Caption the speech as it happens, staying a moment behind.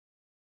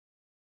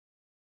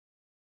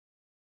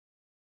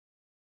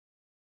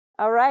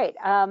All right.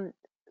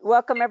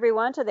 Welcome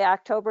everyone to the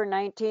October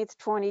 19th,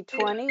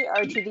 2020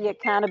 RTD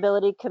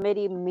Accountability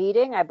Committee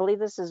meeting. I believe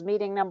this is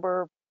meeting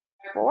number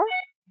 4.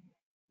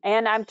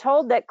 And I'm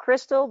told that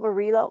Crystal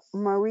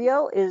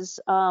Murillo is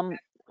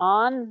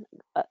on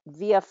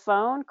via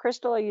phone.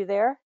 Crystal, are you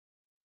there?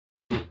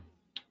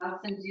 I'll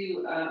send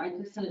you, I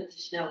just sent it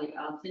to Shelly.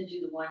 I'll send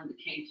you the one that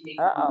came to me.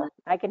 Uh-oh,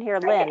 I can hear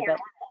Lynn, but.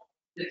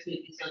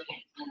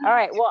 All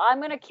right, well, I'm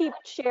going to keep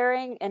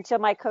sharing until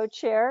my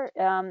co-chair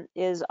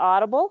is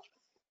audible.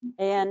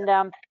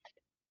 And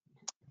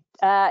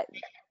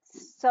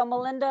so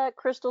Melinda,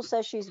 Crystal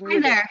says she's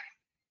muted. Hi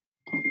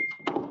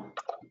there.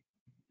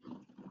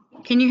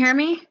 Can you hear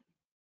me?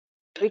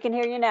 We can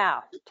hear you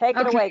now. Take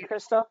it away,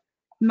 Crystal.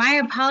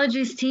 My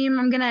apologies, team.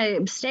 I'm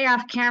going to stay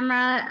off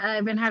camera.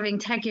 I've been having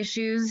tech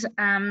issues,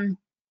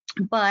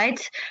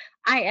 but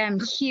I am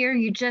here.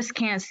 You just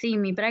can't see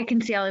me, but I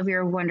can see all of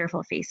your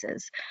wonderful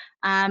faces.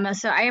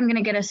 So I am going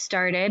to get us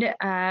started.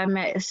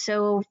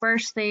 So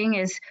first thing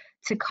is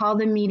to call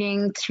the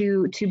meeting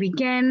to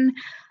begin.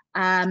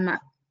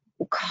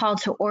 Call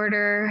to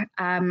order.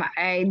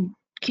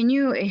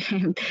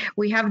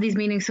 We have these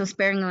meetings so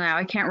sparingly now.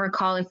 I can't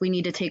recall if we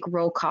need to take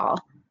roll call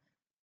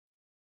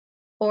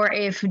or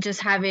if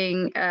just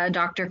having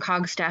Dr.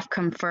 Cogstaff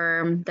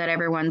confirm that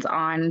everyone's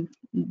on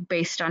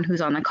based on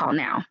who's on the call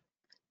now.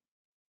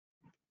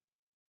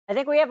 I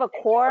think we have a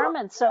quorum,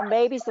 and so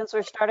maybe since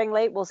we're starting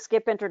late, we'll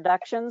skip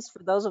introductions.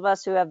 For those of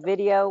us who have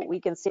video, we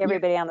can see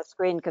everybody on the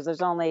screen because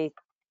there's only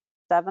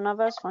 7 of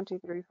us. 1, 2,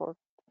 3, 4.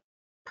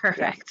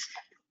 Perfect.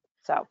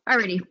 So,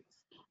 alrighty.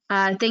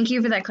 Thank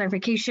you for that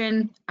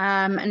clarification.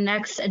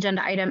 Next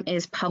agenda item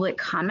is public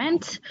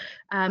comment.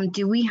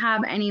 Do we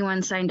have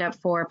anyone signed up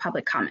for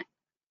public comment?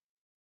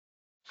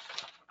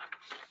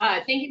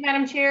 Thank you,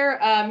 Madam Chair.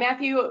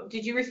 Matthew,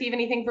 did you receive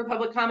anything for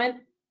public comment?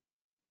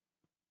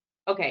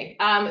 Okay,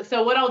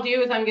 so what I'll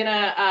do is I'm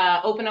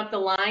gonna open up the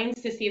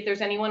lines to see if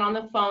there's anyone on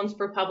the phones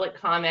for public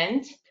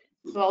comment.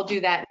 So I'll do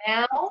that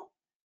now.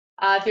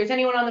 If there's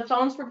anyone on the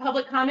phones for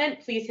public comment,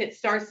 please hit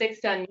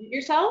 *6 to unmute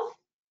yourself.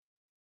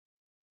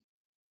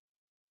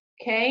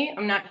 Okay,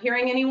 I'm not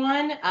hearing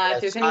anyone. Yes,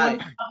 if there's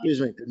anyone,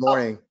 excuse me. Good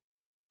morning.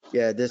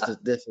 Yeah, this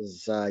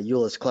is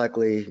Euless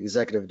Cleckley,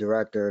 Executive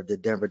Director of the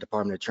Denver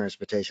Department of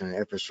Transportation and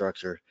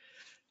Infrastructure.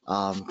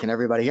 Can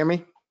everybody hear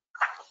me?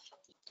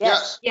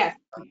 yes. Yes.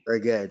 Very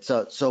good.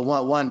 So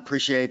one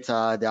appreciate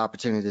the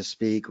opportunity to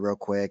speak real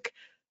quick,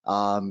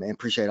 and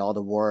appreciate all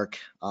the work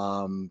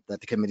that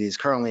the committee is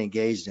currently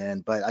engaged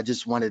in. But I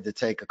just wanted to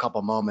take a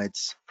couple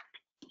moments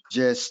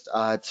just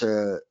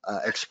to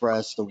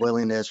express the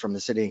willingness from the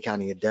City and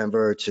County of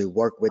Denver to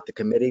work with the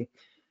committee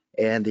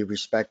and the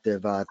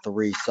respective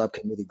 3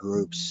 subcommittee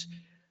groups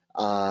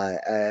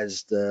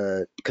as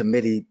the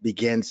committee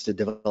begins to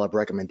develop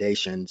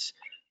recommendations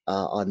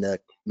on the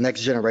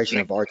next generation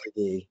of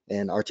RTD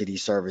and RTD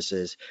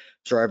services.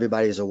 I'm sure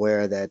everybody is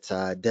aware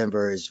that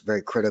Denver is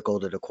very critical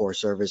to the core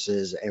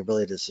services and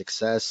really the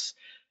success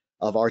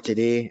of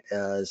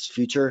RTD's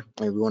future.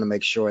 And we want to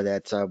make sure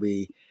that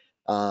we,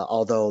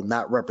 although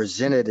not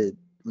represented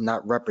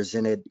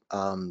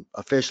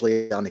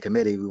officially on the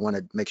committee, we want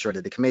to make sure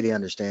that the committee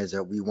understands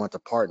that we want to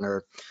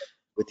partner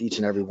with each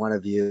and every one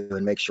of you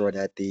and make sure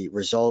that the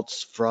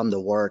results from the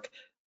work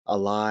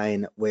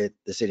align with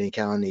the city and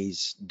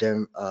counties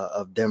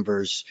of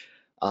Denver's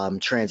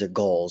transit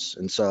goals.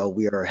 And so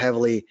we are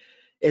heavily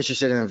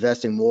interested in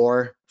investing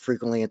more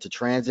frequently into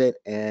transit,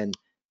 and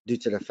due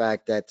to the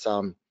fact that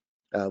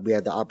we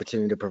had the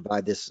opportunity to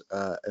provide this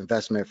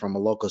investment from a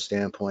local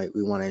standpoint,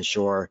 we want to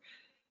ensure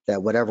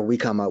that whatever we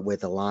come up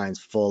with aligns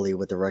fully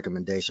with the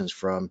recommendations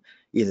from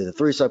either the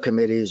 3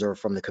 subcommittees or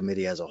from the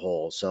committee as a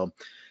whole. So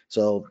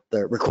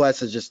the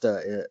request is just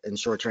to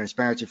ensure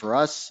transparency for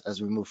us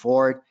as we move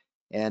forward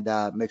and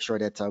make sure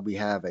that we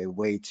have a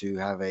way to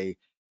have a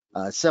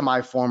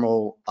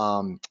semi-formal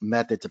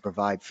method to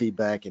provide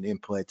feedback and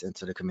input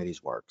into the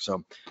committee's work.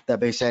 So that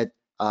being said,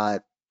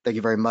 thank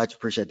you very much.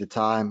 Appreciate the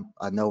time.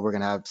 I know we're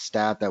going to have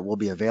staff that will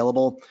be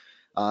available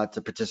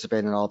to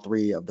participate in all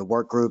 3 of the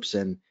work groups.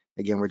 And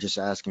again, we're just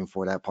asking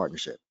for that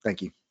partnership.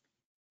 Thank you.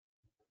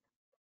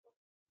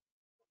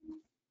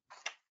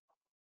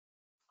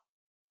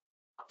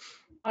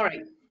 All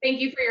right. Thank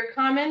you for your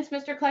comments,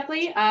 Mr.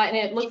 Cleckley. And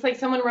it looks like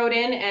someone wrote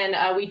in,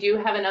 and we do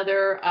have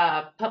another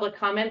public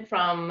comment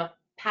from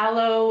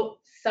Paolo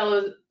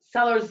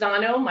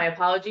Solorzano. My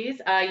apologies.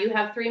 You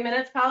have 3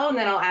 minutes, Paolo, and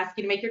then I'll ask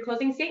you to make your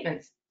closing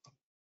statements.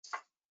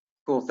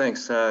 Cool,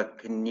 thanks.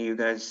 Can you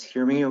guys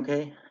hear me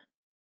okay?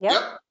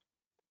 Yep.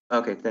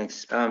 Okay,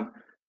 thanks. I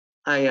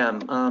am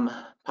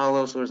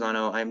Paolo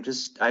Solorzano.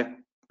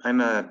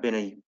 I've been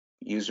a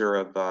user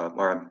of,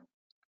 or I've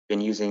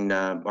been using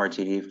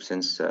RTD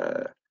since,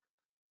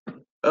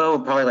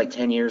 probably like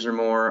 10 years or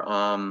more.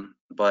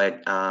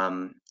 But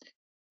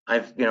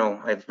I've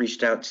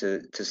reached out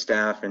to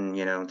staff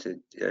and,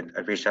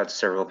 I've reached out to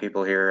several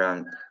people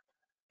here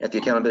at the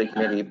Accountability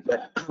Committee,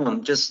 but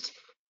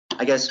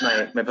I guess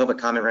my public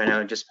comment right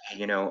now, just,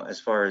 as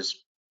far as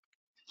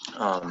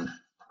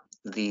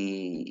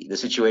the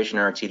situation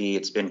in RTD,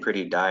 it's been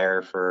pretty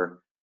dire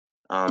for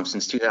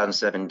Since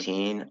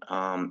 2017,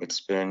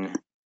 it's been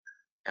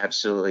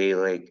absolutely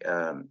like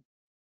a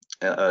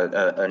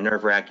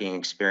nerve-wracking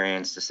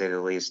experience, to say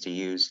the least, to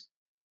use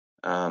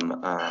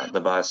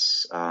the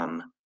bus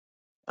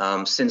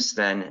since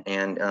then.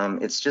 And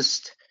it's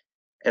just,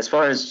 as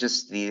far as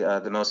just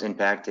the most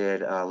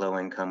impacted low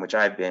income, which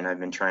I've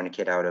been trying to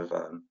get out of,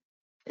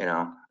 you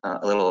know,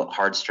 a little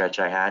hard stretch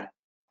I had.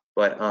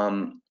 But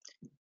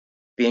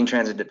being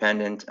transit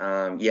dependent,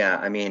 yeah,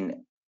 I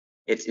mean,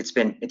 it's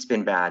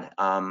been bad.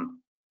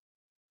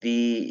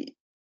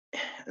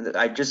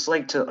 I'd just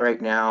like to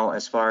right now,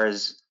 as far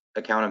as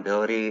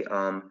accountability,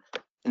 and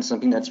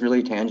something that's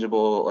really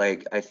tangible,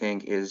 like I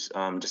think is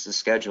just the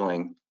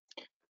scheduling,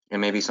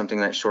 and maybe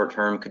something that short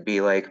term could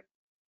be like,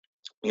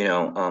 you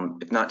know,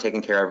 if not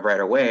taken care of right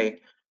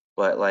away,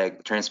 but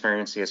like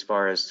transparency as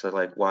far as to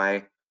like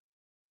why.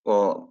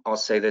 Well, I'll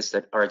say this,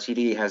 that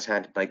RTD has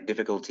had like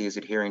difficulties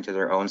adhering to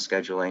their own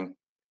scheduling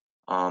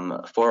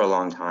for a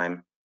long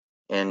time,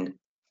 and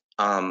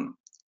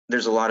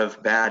there's a lot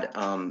of bad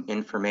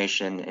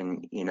information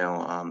and, you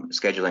know,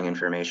 scheduling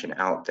information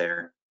out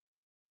there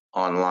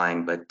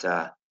online, but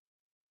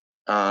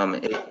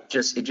it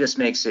just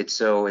makes it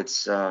so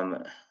it's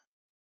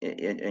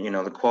you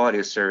know, the quality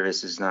of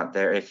service is not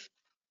there. If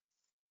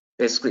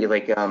basically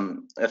like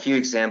a few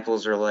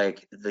examples are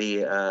like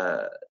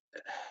the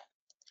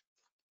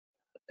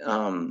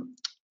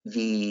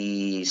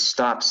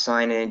stop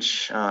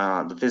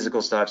signage, the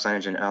physical stop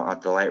signage and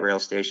at the light rail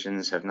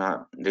stations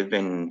they've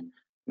been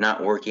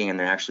not working, and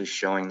they're actually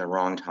showing the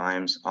wrong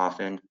times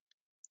often.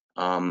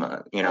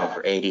 You know,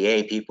 for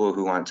ADA people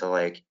who want to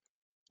like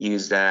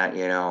use that,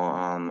 you know,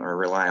 or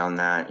rely on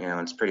that, you know,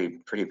 it's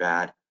pretty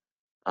bad.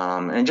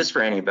 And just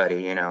for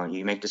anybody, you know,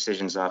 you make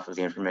decisions off of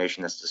the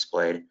information that's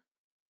displayed.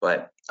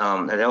 But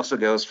it also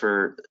goes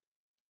for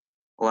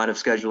a lot of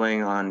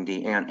scheduling on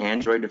the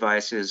Android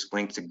devices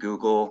linked to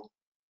Google.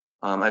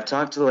 I've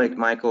talked to like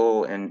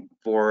Michael and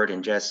Ford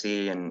and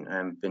Jesse, and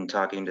I've been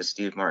talking to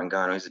Steve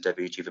Martingano, who's the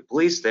deputy chief of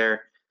police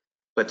there.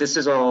 But this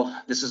is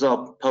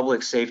all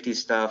public safety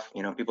stuff.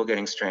 You know, people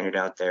getting stranded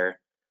out there.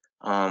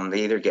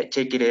 They either get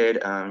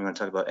ticketed. You want to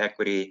talk about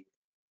equity?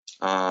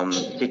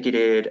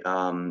 Ticketed.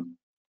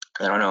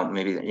 I don't know.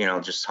 Maybe, you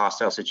know, just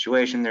hostile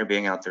situation. They're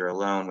being out there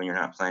alone when you're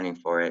not planning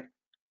for it,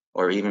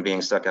 or even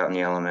being stuck out in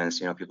the elements.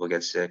 You know, people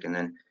get sick, and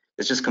then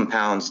it just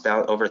compounds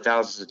over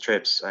thousands of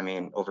trips. I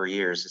mean, over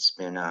years, it's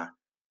been a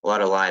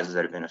lot of lives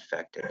that have been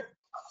affected.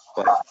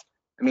 But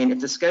I mean, if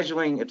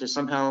there's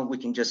somehow we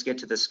can just get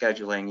to the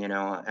scheduling, you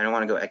know, I don't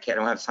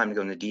have time to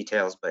go into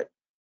details, but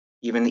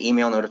even the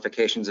email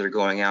notifications that are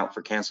going out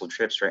for canceled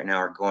trips right now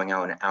are going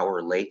out an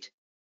hour late.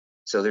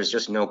 So there's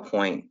just no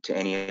point to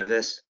any of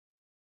this.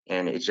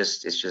 And it's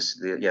just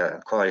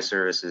the quality of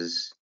service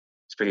is,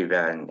 it's pretty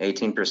bad. And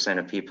 18%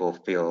 of people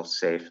feel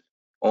safe.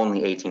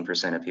 Only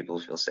 18% of people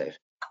feel safe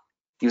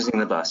using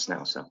the bus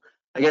now. So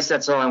I guess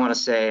that's all I want to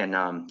say.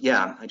 And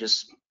yeah, I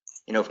just,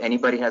 you know, if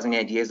anybody has any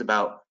ideas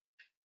about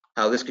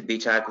how this could be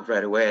tackled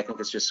right away, I think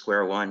it's just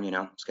square one, you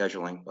know,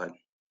 scheduling. But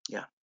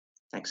yeah,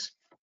 thanks.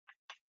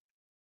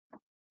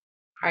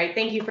 All right,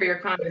 thank you for your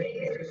comments,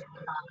 Mr.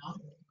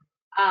 Stefano.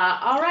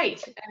 All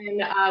right,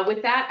 and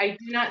with that, I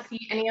do not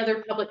see any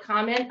other public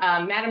comment.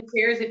 Madam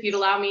Chairs, if you'd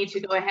allow me to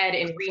go ahead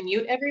and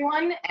remute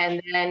everyone,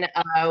 and then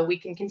we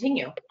can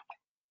continue.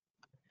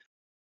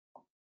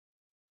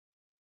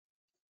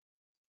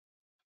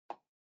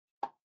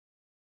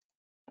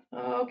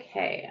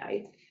 Okay,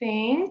 I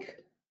think.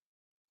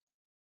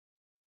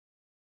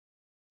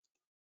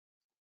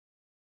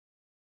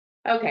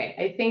 Okay,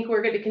 I think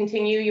we're going to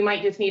continue. You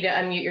might just need to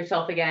unmute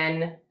yourself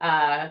again,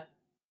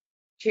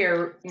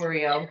 Chair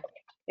Murillo.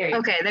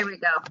 Okay, there we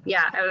go.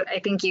 Yeah, I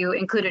think you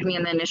included me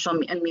in the initial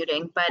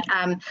unmuting, but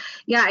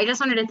yeah, I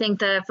just wanted to thank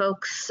the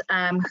folks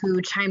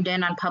who chimed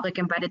in on public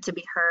invited to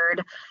be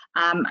heard.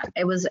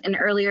 It was an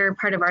earlier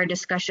part of our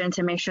discussion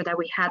to make sure that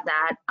we had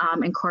that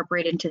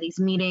incorporated into these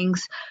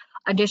meetings.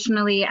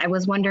 Additionally, I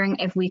was wondering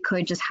if we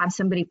could just have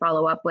somebody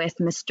follow up with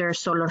Mr.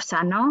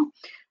 Solorzano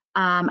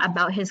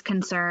about his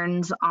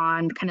concerns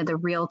on kind of the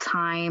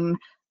real-time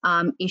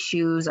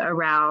issues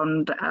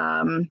around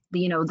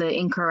you know, the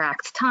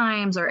incorrect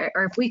times, or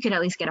if we could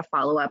at least get a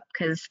follow-up,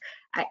 because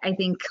I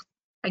think,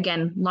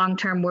 again,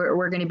 long-term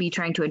we're going to be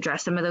trying to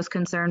address some of those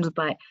concerns,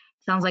 but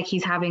sounds like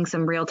he's having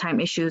some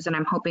real-time issues, and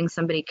I'm hoping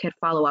somebody could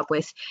follow up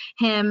with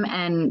him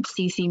and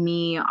CC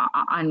me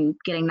on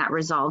getting that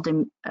resolved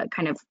and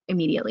kind of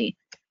immediately,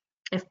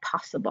 if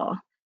possible.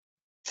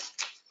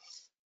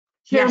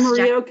 Chair Yes,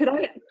 Murillo, could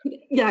I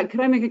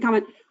make a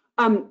comment?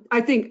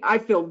 I think I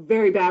feel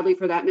very badly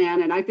for that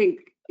man, and I think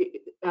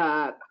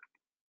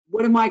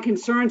one of my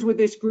concerns with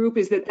this group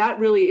is that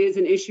really is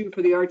an issue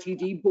for the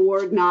RTD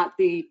board, not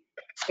the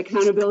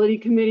Accountability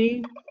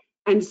Committee.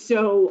 And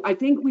so I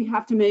think we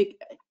have to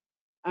make,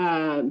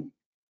 if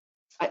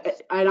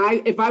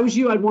I was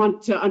you, I'd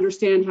want to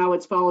understand how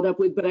it's followed up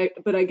with,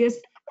 but I guess,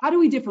 how do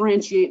we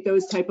differentiate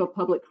those type of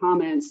public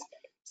comments?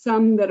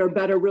 Some that are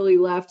better really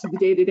left to the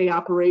day-to-day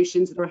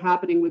operations that are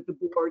happening with the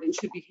board and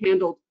should be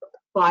handled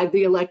by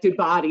the elected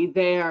body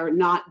there,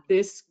 not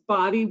this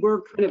body.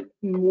 We're kind of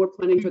more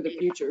planning for the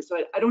future. So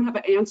I don't have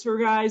an answer,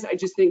 guys. I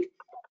just think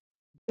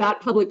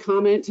that public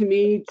comment to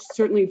me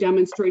certainly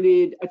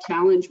demonstrated a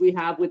challenge we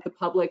have with the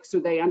public, so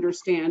they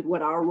understand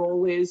what our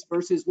role is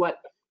versus what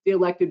the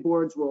elected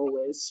board's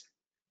role is.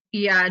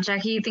 Yeah,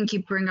 Jackie, I think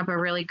you bring up a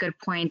really good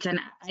point, and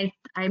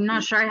I'm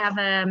not sure I have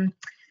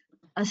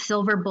a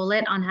silver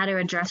bullet on how to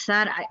address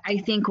that. I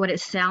think what it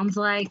sounds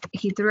like,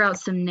 he threw out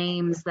some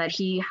names that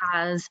he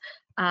has,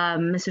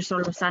 Mr.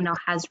 Solorzano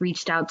has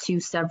reached out to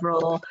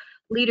several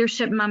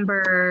leadership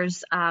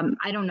members.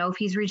 I don't know if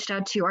he's reached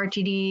out to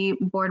RTD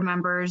board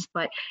members,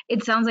 but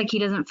it sounds like he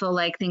doesn't feel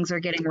like things are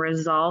getting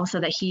resolved,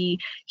 so that he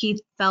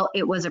felt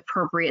it was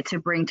appropriate to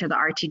bring to the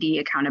RTD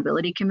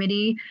Accountability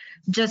Committee.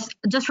 Just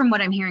from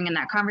what I'm hearing in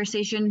that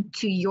conversation,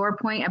 to your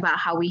point about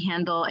how we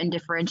handle and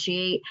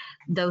differentiate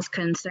those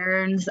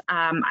concerns,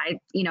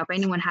 if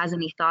anyone has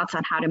any thoughts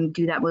on how to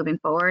do that moving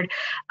forward.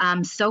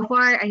 So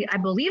far, I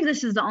believe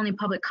this is the only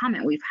public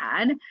comment we've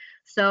had.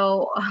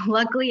 So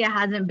luckily it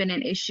hasn't been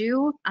an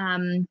issue,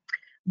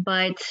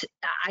 but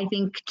I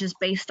think just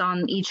based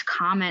on each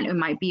comment, it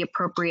might be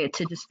appropriate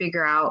to just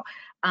figure out,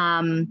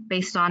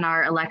 based on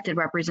our elected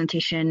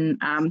representation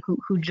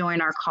who join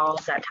our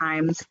calls at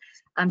times,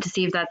 to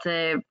see if that's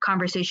a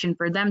conversation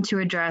for them to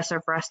address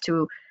or for us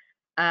to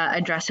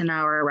address in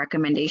our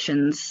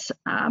recommendations.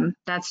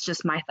 That's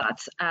just my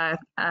thoughts.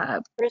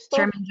 Crystal?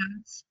 Chairman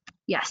Jones?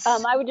 Yes.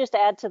 I would just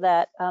add to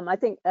that. I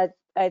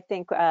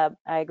think I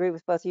agree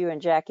with both you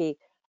and Jackie.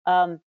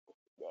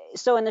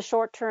 So in the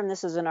short term,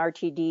 this is an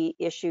RTD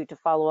issue to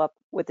follow up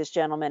with this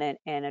gentleman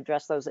and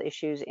address those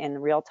issues in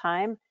real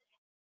time.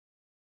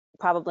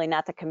 Probably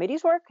not the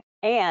committee's work.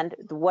 And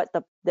what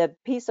the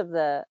piece of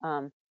the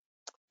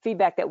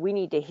feedback that we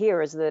need to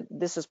hear is that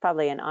this is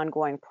probably an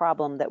ongoing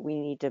problem that we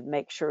need to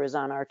make sure is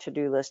on our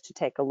to-do list to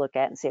take a look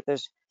at and see if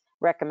there's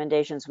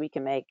recommendations we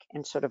can make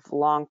in sort of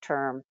long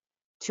term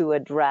to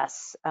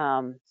address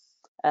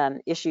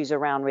issues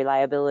around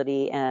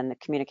reliability and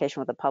communication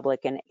with the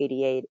public and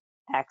ADA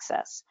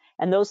access.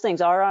 And those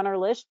things are on our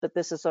list, but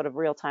this is sort of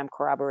real-time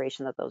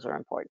corroboration that those are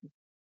important.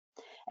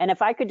 And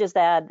if I could just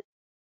add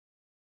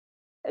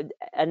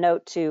a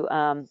note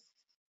to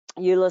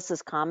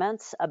Ulysses'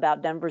 comments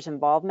about Denver's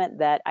involvement,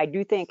 that I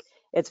do think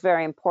it's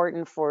very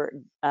important for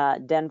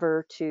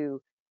Denver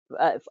to,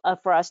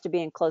 for us to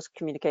be in close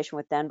communication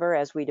with Denver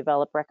as we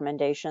develop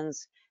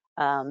recommendations.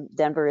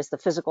 Denver is the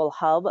physical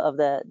hub of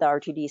the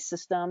RTD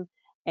system.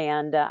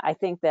 And I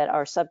think that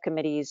our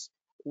subcommittees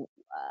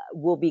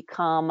will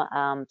become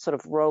sort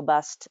of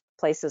robust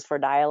places for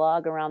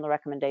dialogue around the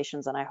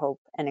recommendations, and I hope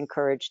and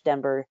encourage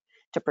Denver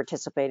to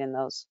participate in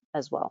those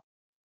as well.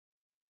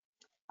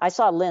 I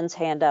saw Lynn's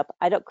hand up.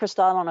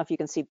 Crystal, I don't know if you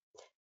can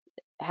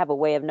have a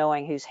way of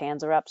knowing whose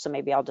hands are up, so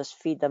maybe I'll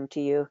just feed them to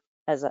you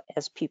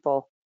as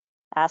people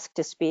ask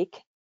to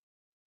speak.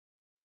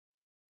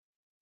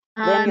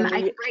 Lynn,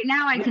 right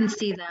now I can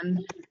see them.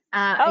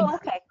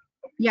 Okay.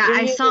 Yeah,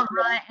 I saw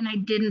Rhett and I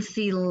didn't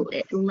see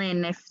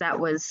Lynn, if that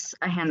was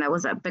a hand that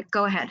was up, but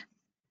go ahead.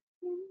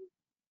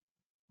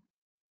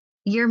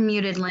 You're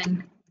muted,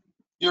 Lynn.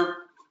 Your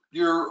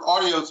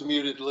audio's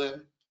muted,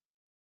 Lynn.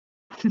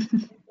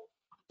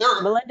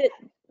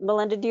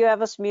 Melinda, do you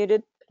have us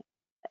muted?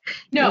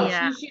 No,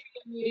 Yeah. she should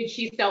be muted.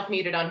 She's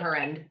self-muted on her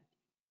end.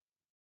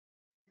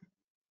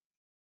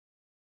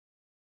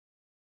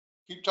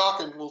 Keep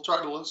talking. We'll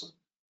try to listen.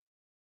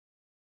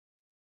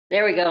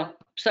 There we go.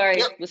 Sorry,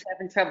 Yep. was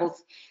having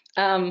troubles.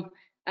 I'm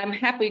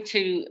happy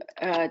to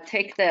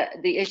take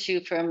the issue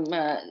from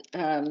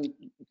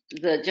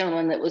the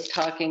gentleman that was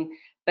talking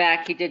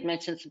back. He did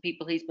mention some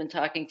people he's been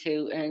talking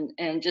to,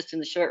 and just in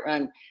the short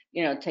run,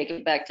 take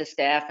it back to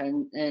staff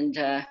and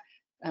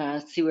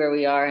see where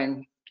we are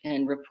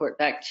and report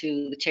back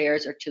to the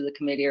chairs or to the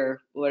committee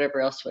or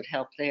whatever else would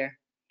help there.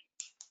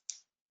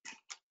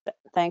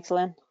 Thanks,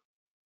 Lynn.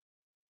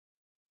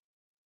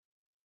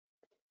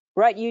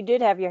 Right, you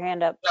did have your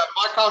hand up. Yeah,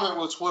 my comment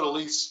was what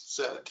Elise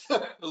said.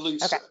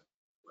 Elise Okay. said.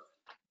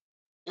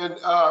 And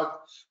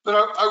but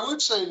I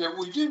would say that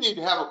we do need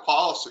to have a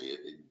policy.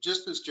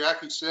 Just as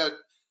Jackie said,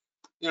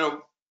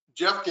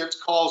 Jeff gets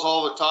calls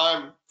all the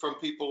time from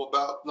people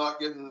about not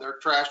getting their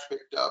trash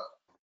picked up.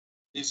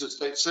 He's a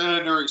state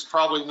senator. He's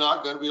probably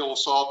not going to be able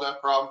to solve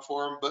that problem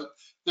for him. But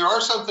there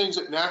are some things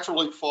that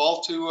naturally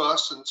fall to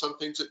us and some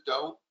things that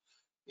don't.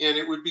 And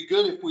it would be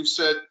good if we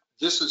said,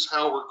 this is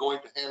how we're going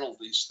to handle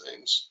these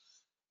things.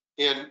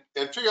 And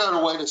figure out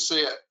a way to say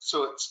it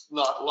so it's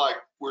not like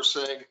we're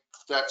saying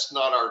that's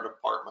not our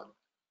department.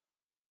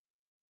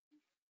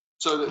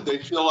 So that they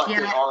feel like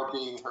they are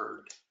being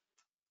heard.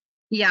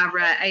 Yeah,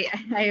 right.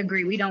 I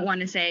agree. We don't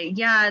want to say,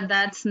 yeah,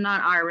 that's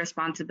not our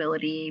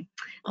responsibility.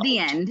 The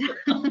end.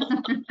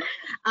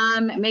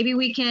 Maybe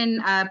we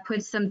can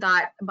put some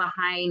thought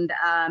behind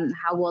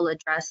how we'll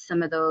address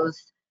some of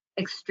those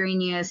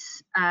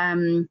extraneous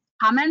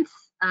comments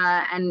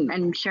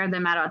and share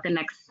them out at the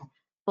next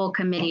full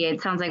committee.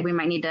 It sounds like we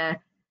might need to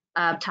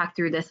talk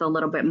through this a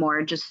little bit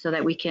more, just so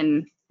that we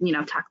can,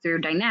 talk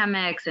through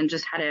dynamics and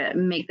just how to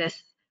make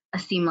this a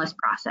seamless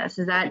process.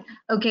 Is that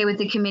okay with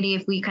the committee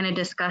if we kind of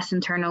discuss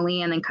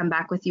internally and then come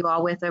back with you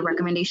all with a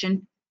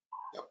recommendation?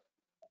 Yep.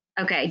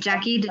 Okay,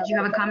 Jackie, did you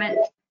have a comment?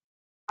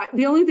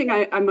 The only thing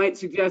I might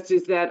suggest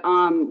is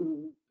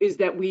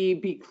that we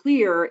be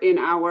clear in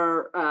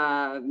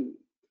our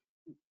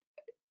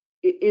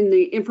in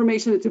the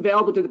information that's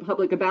available to the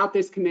public about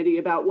this committee,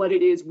 about what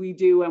it is we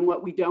do and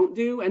what we don't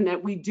do, and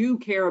that we do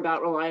care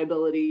about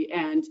reliability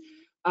and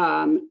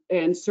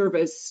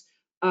service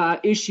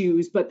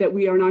issues, but that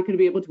we are not going to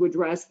be able to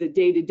address the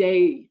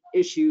day-to-day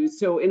issues.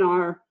 So in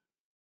our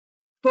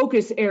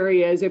focus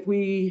areas, if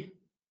we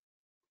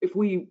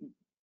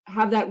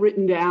have that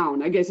written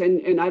down, I guess,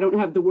 and I don't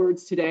have the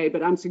words today,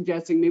 but I'm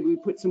suggesting maybe we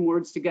put some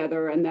words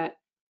together, and that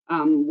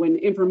when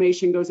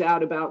information goes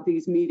out about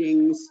these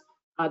meetings,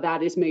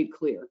 that is made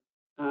clear,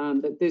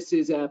 that this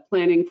is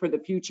planning for the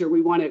future.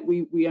 We want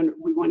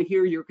to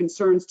hear your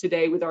concerns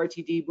today with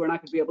RTD. We're not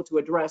going to be able to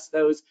address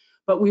those,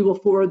 but we will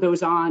forward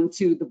those on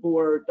to the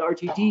board, the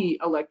RTD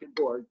elected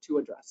board, to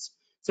address.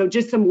 So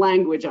just some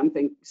language I'm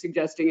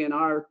suggesting in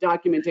our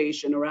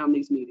documentation around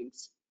these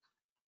meetings.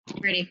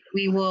 Ready.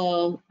 We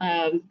will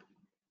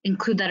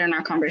include that in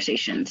our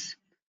conversations.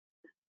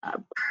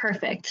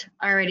 Perfect.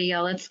 Alrighty,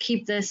 y'all. Let's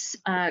keep this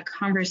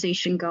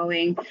conversation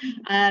going.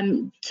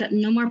 So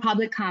no more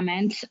public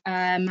comment.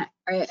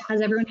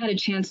 Has everyone had a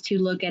chance to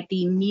look at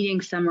the meeting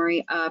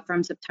summary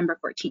from September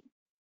 14th?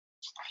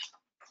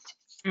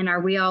 And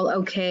are we all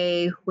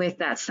okay with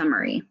that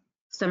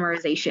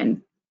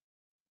summarization?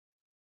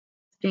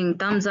 Seeing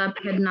thumbs up,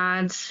 head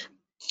nods.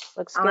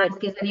 Looks I'll good.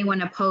 ask, is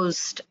anyone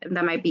opposed?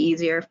 That might be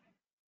easier.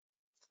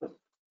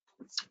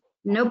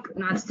 Nope,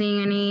 not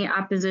seeing any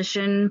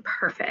opposition.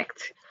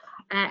 Perfect.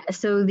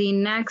 So the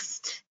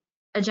next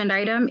agenda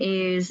item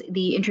is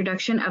the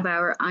introduction of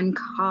our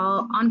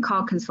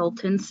on-call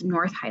consultants,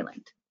 North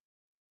Highland.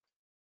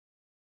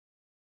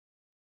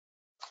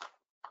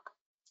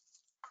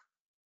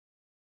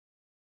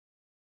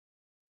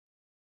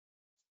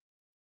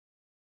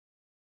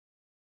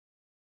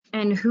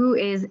 And who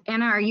is,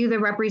 Anna, are you the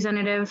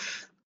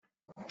representative?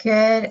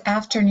 Good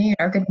afternoon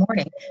or good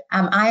morning.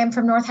 I am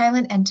from North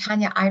Highland, and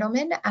Tanya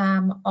Eidelman,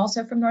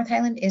 also from North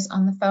Highland, is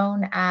on the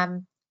phone.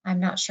 I'm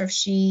not sure if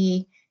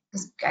she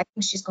is, I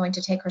think she's going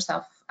to take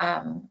herself,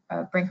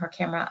 bring her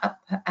camera up,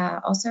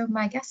 also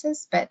my guess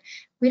is, but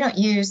we don't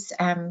use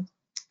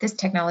this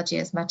technology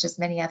as much as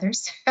many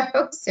others,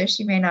 so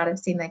she may not have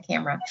seen that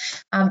camera.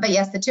 But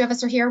yes, the two of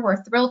us are here.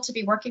 We're thrilled to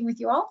be working with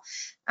you all.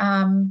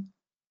 And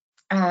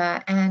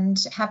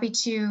happy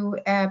to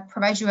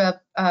provide you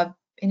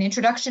an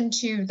introduction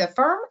to the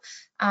firm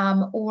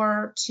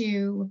or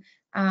to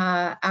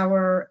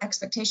our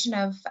expectation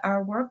of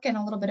our work and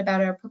a little bit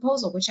about our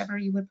proposal, whichever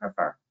you would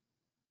prefer.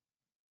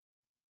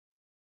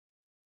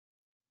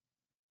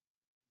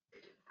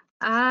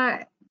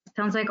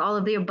 Sounds like all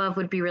of the above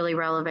would be really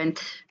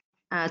relevant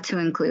to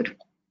include.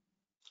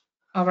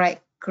 All right,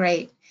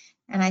 great.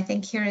 And I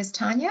think here is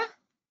Tanya,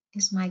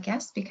 is my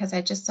guest, because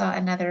I just saw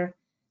another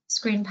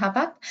screen pop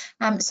up.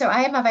 So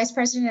I am a vice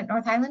president at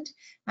North Highland.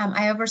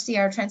 I oversee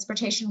our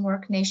transportation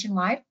work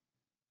nationwide.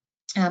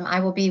 I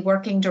will be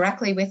working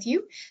directly with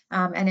you,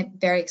 and I'm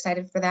very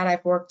excited for that.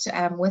 I've worked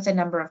with a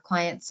number of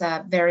clients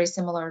very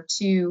similar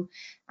to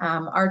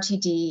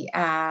RTD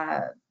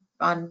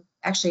on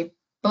actually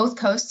both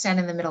coasts and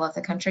in the middle of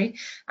the country.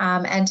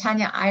 And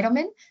Tanya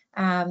Eidelman,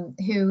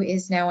 who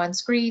is now on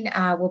screen,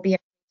 will be a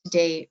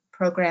day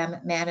program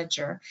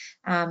manager.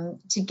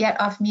 To get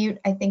off mute,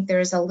 I think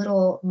there is a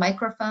little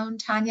microphone,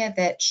 Tanya,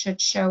 that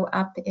should show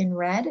up in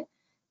red.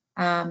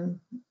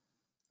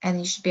 And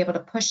you should be able to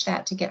push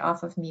that to get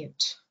off of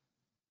mute.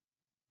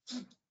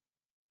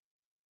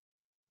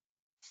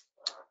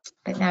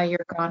 But now you're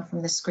gone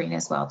from the screen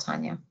as well,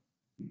 Tanya.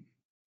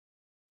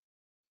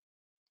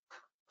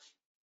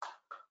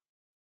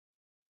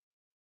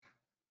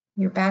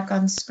 You're back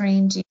on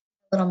screen. Do you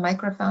have a little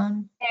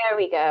microphone? There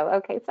we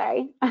go. Okay,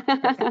 sorry.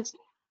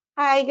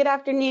 Hi, good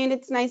afternoon.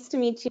 It's nice to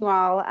meet you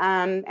all.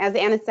 As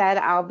Anna said,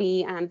 I'll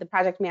be the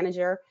project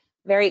manager.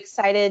 Very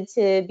excited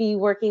to be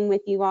working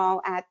with you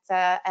all at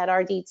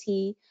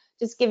RDT.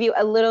 Just give you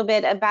a little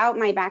bit about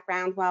my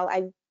background. Well,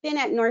 I've been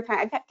at North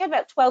Highland, I've got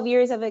about 12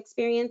 years of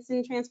experience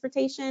in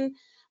transportation,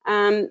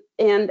 and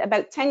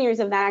about 10 years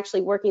of that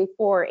actually working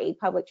for a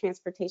public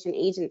transportation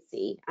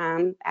agency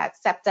at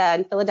SEPTA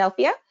in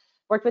Philadelphia.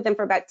 Worked with them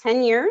for about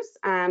 10 years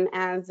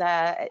as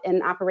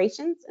in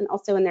operations and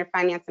also in their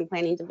finance and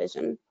planning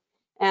division.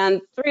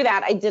 And through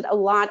that, I did a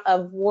lot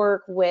of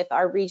work with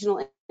our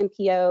regional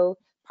MPO,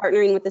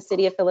 partnering with the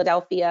city of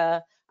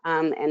Philadelphia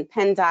and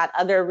PennDOT,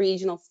 other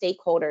regional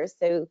stakeholders.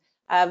 So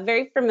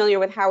very familiar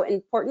with how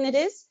important it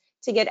is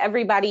to get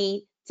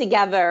everybody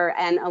together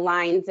and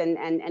aligned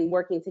and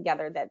working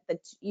together, that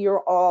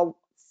you're all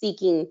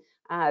seeking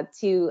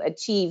to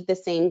achieve the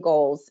same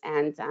goals.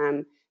 And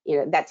you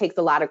know, that takes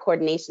a lot of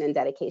coordination and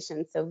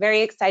dedication. So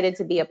very excited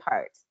to be a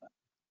part.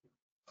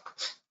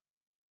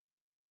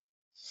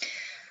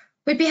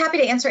 We'd be happy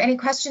to answer any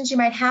questions you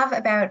might have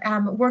about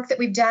work that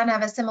we've done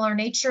of a similar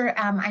nature.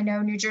 I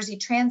know New Jersey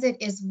Transit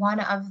is one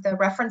of the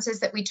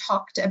references that we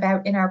talked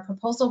about in our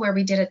proposal, where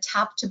we did a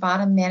top to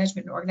bottom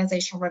management and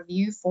organizational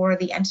review for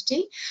the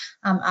entity.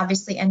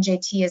 Obviously,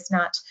 NJT is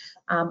not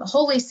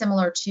wholly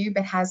similar to,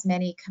 but has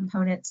many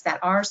components that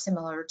are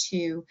similar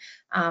to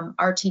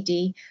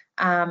RTD.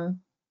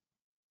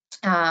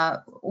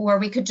 Or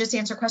we could just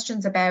answer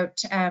questions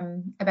about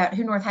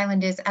who North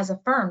Highland is as a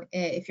firm,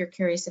 if you're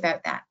curious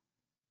about that.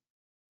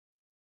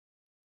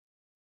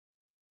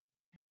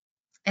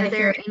 Are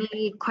there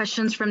any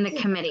questions from the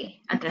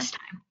committee at this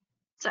time?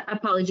 So,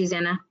 apologies,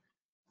 Anna.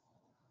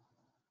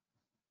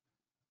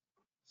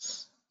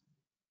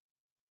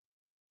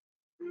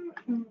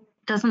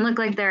 Doesn't look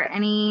like there are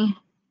any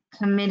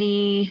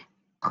committee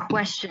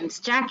questions.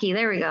 Jackie,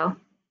 there we go.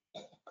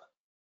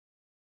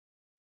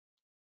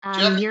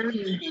 You're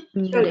muted.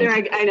 So there,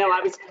 I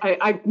know,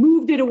 I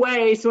moved it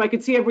away so I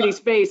could see everybody's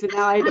face, and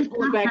now I had to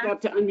pull it back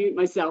up to unmute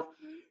myself.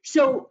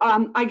 So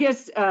I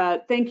guess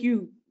thank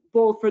you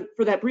both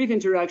for that brief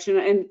introduction.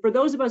 And for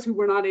those of us who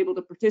were not able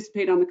to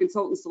participate on the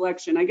consultant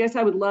selection, I guess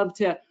I would love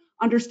to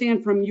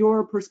understand from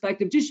your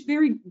perspective, just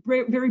very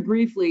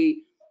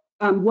briefly,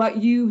 what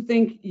you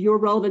think your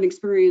relevant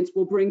experience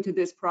will bring to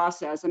this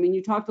process. I mean,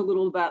 you talked a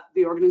little about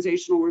the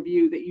organizational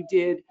review that you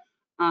did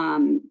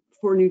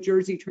for New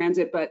Jersey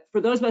Transit, but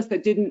for those of us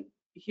that didn't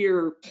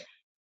hear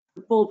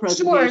the full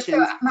presentation. Sure,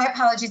 so my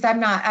apologies,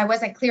 I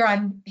wasn't clear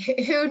on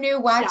who knew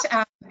what.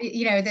 Yeah.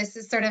 You know, this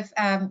is sort of,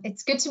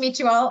 it's good to meet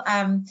you all.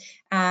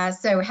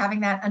 So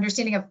having that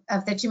understanding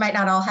of that you might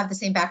not all have the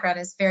same background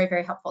is very,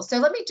 very helpful. So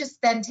let me just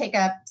then take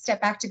a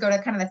step back to go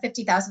to kind of the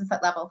 50,000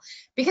 foot level,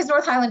 because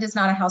North Highland is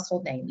not a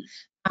household name.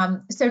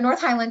 So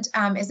North Highland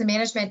is a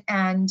management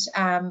and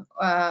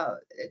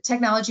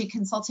technology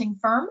consulting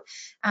firm.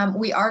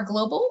 We are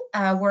global.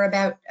 We're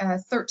about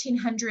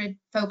 1,300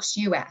 folks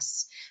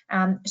US.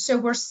 So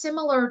we're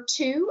similar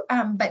to,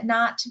 but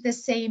not the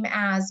same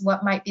as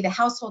what might be the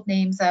household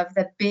names of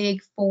the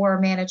big four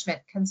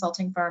management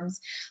consulting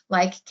firms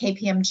like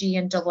KPMG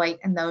and Deloitte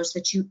and those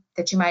that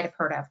you might have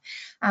heard of.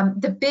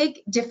 The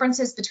big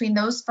differences between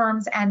those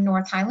firms and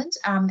North Highland,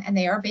 and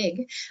they are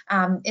big,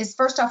 is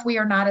first off, we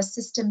are not a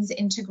systems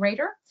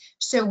integrator.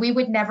 So we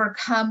would never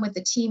come with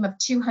a team of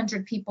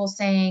 200 people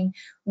saying,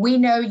 we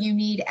know you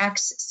need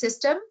X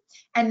system,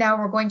 and now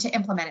we're going to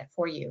implement it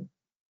for you.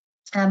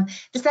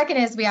 The second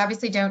is we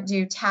obviously don't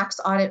do tax,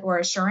 audit, or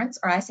assurance,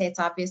 or I say it's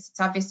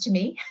obvious to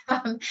me.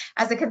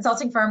 As a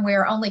consulting firm, we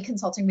are only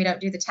consulting. We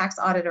don't do the tax,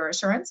 audit, or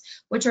assurance,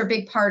 which are a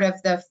big part of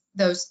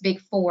those big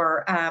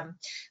four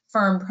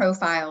firm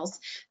profiles.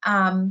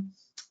 And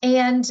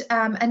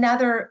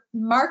another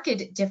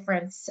marked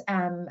difference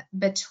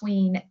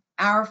between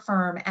our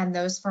firm and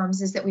those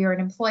firms is that we are an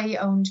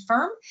employee-owned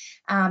firm,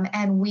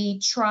 and we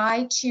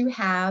try to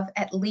have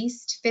at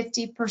least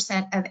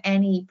 50% of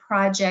any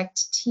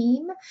project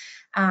team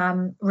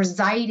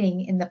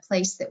residing in the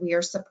place that we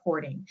are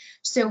supporting.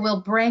 So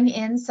we'll bring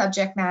in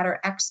subject matter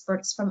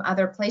experts from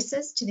other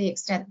places to the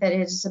extent that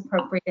it is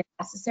appropriate and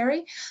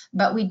necessary,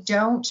 but we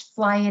don't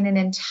fly in an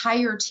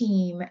entire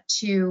team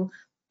to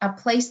a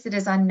place that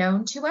is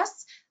unknown to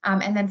us,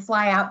 and then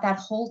fly out that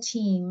whole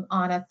team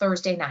on a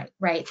Thursday night,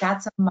 right?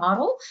 That's a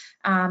model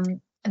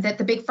that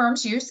the big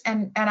firms use,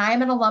 and I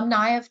am an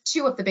alumni of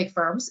two of the big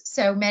firms,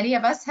 so many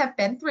of us have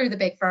been through the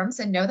big firms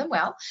and know them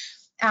well.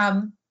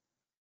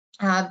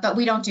 But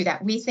we don't do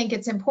that. We think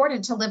it's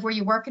important to live where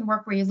you work and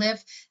work where you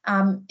live,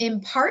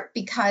 in part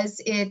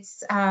because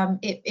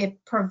it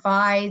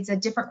provides a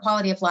different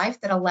quality of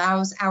life that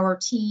allows our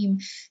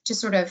team to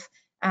sort of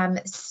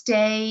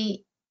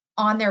stay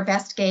on their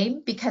best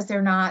game because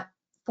they're not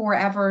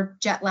forever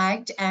jet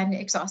lagged and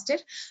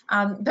exhausted.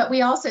 But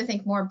we also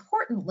think more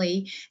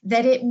importantly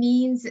that it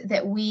means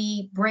that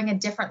we bring a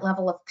different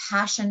level of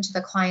passion to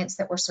the clients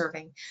that we're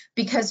serving,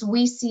 because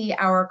we see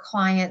our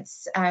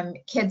clients,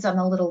 kids on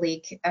the Little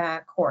League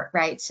court,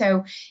 right?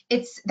 So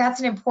that's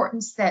an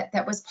importance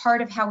that was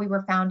part of how we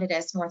were founded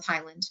as North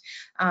Highland,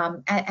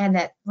 and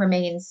that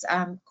remains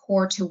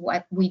core to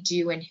what we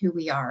do and who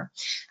we are.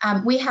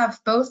 We have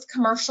both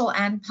commercial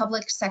and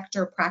public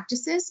sector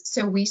practices.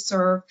 So we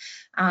serve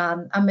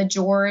a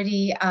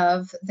majority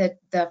of the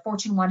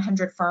Fortune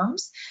 100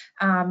 firms.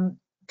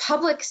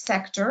 Public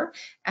sector,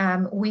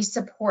 we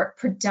support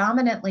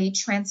predominantly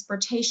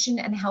transportation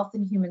and health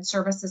and human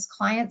services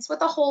clients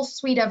with a whole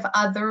suite of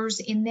others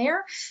in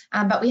there,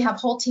 but we have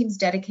whole teams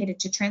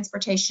dedicated to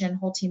transportation and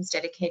whole teams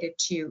dedicated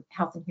to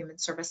health and human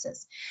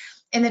services.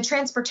 In the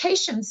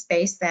transportation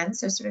space then,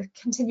 so sort of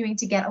continuing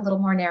to get a little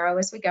more narrow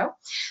as we go,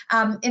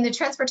 in the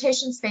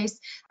transportation space,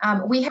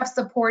 we have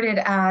supported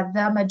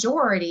the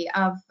majority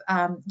of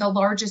the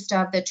largest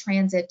of the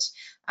transit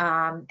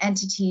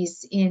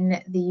entities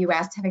in the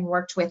US, having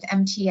worked with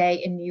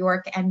MTA in New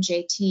York,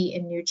 NJT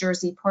in New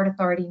Jersey, Port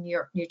Authority, New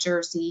York, New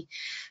Jersey,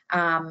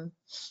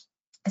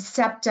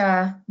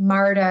 SEPTA,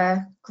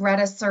 MARTA,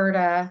 Greta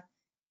Certa,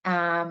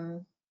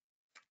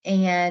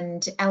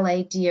 and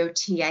LA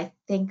DOT, I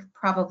think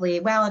probably,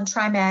 well, and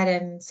TriMet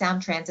and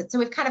Sound Transit. So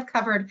we've kind of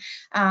covered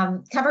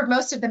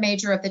most of the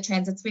major of the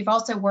transits. We've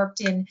also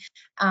worked in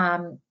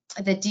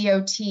the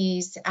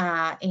DOTs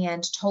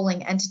and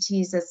tolling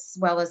entities, as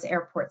well as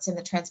airports in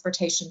the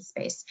transportation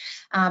space.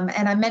 And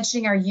I'm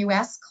mentioning our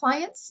US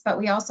clients, but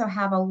we also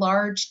have a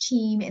large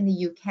team in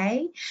the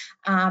UK.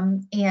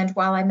 And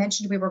while I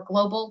mentioned we were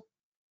global,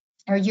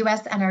 our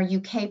US and our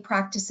UK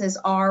practices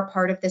are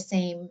part of the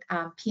same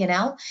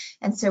P&L.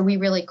 And so we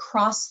really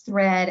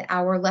cross-thread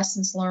our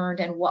lessons learned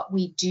and what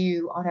we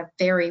do on a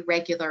very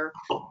regular,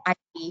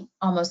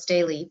 almost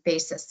daily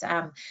basis,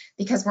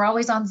 because we're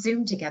always on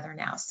Zoom together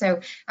now.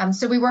 So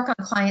we work on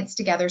clients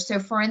together. So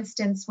for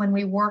instance, when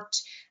we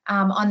worked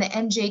on the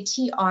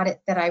NJT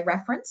audit that I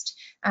referenced,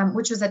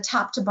 which was a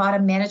top to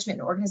bottom management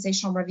and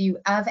organizational review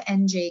of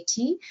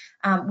NJT,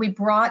 we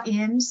brought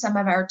in some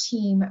of our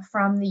team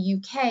from the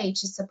UK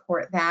to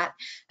support that,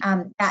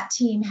 that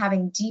team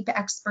having deep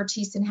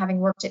expertise in having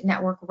worked at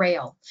Network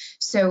Rail.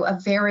 So a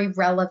very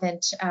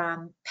relevant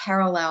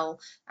parallel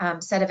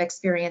set of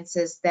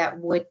experiences that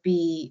would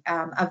be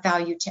of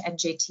value to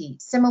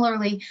NJT.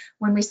 Similarly,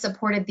 when we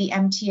supported the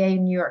MTA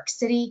in New York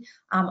City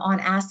on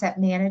asset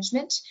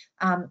management,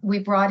 we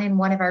brought in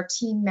one of our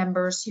team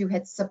members who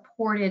had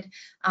supported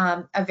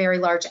a very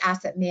large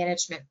asset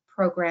management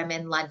program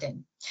in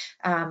London.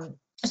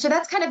 So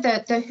that's kind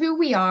of the who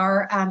we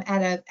are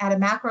at a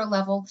macro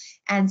level,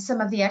 and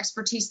some of the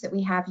expertise that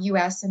we have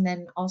US and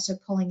then also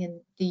pulling in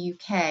the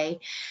UK.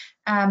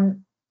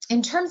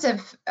 In terms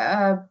of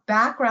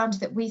background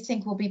that we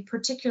think will be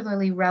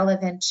particularly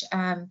relevant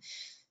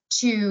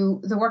to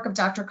the work of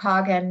Dr.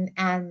 Cog and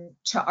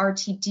to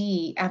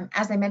RTD,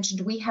 as I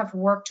mentioned, we have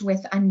worked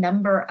with a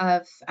number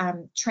of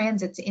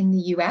transits in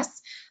the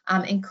US,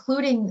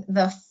 including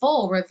the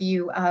full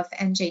review of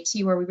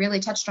NJT, where we really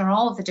touched on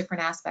all of the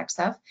different aspects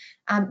of,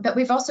 but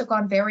we've also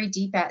gone very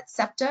deep at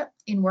SEPTA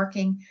in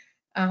working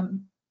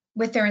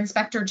with their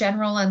Inspector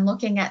General and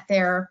looking at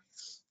their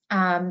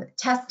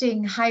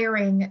testing,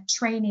 hiring,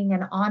 training,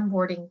 and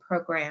onboarding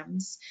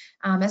programs,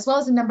 as well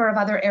as a number of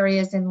other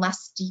areas in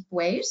less deep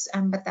ways.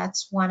 But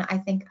that's one, I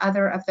think,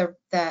 other of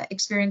the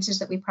experiences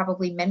that we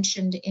probably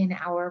mentioned in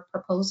our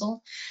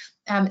proposal.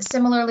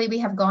 Similarly, we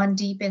have gone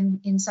deep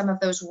in some of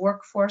those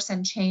workforce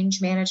and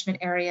change management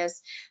areas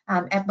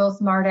at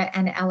both MARTA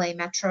and LA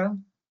Metro.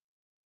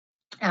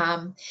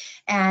 And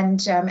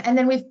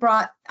then we've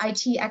brought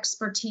IT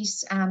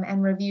expertise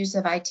and reviews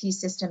of IT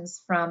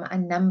systems from a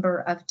number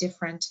of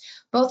different,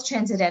 both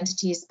transit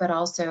entities, but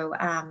also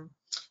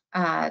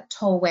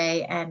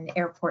tollway and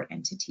airport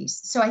entities.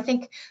 So I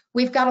think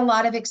we've got a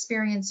lot of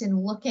experience in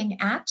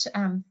looking at,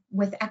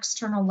 with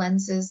external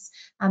lenses,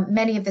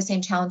 many of the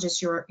same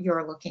challenges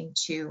you're looking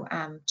to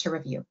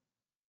review.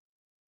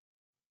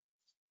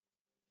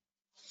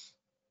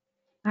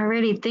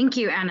 Alrighty, thank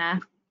you,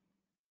 Anna.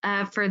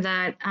 For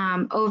that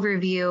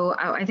overview.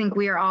 I think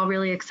we are all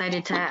really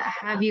excited to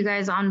have you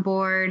guys on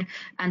board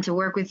and to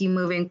work with you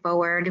moving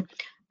forward.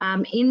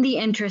 In the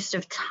interest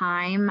of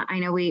time, I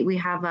know we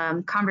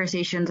have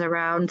conversations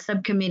around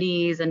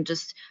subcommittees and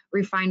just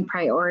refined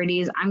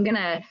priorities. I'm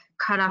gonna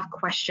cut off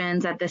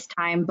questions at this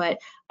time, but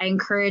I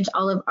encourage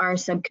all of our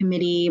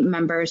subcommittee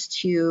members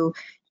to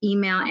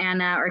email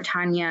Anna or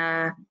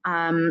Tanya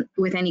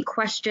with any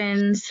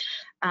questions,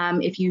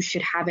 if you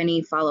should have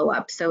any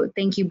follow-up. So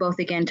thank you both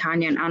again,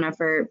 Tanya and Anna,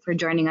 for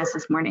joining us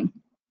this morning.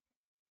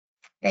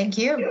 Thank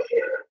you.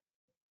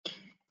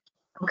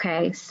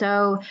 Okay,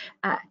 so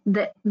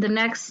the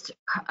next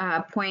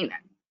point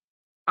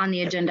on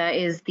the agenda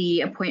is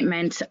the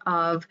appointment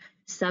of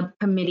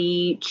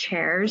subcommittee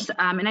chairs.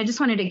 And I just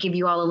wanted to give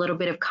you all a little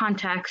bit of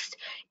context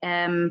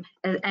and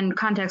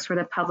context for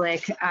the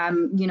public.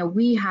 You know,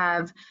 we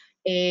have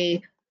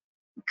a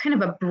kind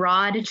of a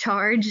broad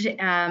charge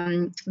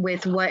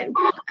with what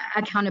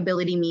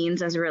accountability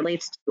means as it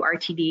relates to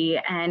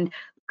RTD, and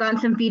gotten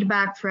some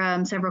feedback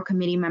from several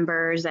committee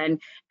members and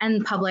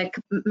public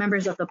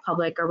members of the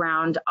public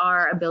around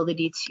our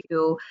ability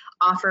to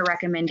offer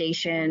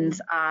recommendations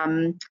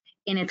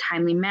in a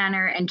timely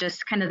manner, and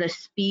just kind of the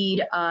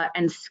speed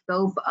and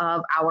scope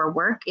of our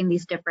work in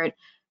these different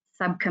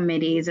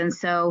subcommittees. And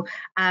so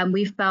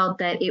we felt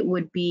that it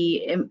would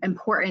be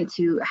important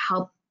to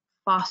help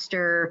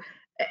foster,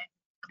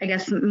 I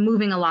guess,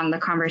 moving along the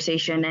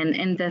conversation,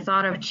 and the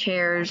thought of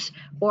chairs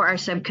or our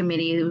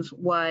subcommittees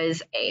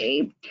was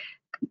a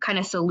kind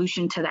of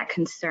solution to that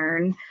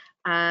concern.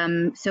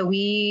 So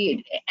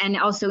we, and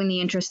also in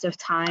the interest of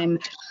time,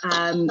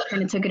 kind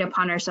of took it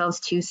upon ourselves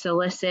to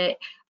solicit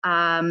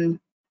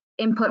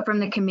input from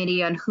the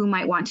committee on who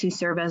might want to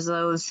serve as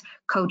those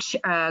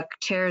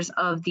chairs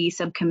of the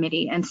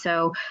subcommittee. And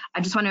so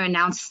I just want to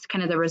announce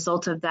kind of the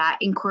result of that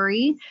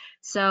inquiry.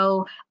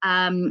 So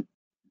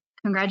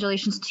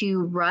congratulations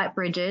to Rut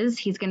Bridges.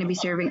 He's going to be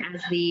serving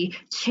as the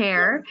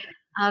chair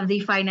of the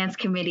Finance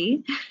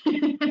Committee.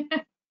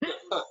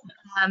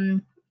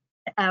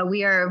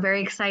 We are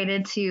very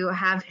excited to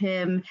have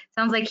him.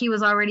 Sounds like he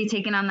was already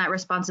taking on that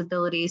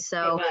responsibility.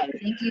 So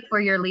thank you for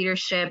your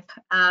leadership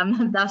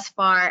thus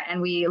far,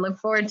 and we look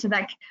forward to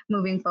that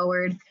moving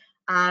forward.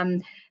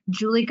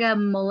 Julie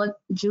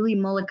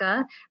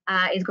Mullica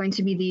is going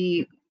to be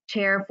the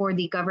chair for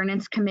the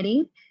governance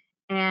committee,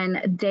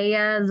 and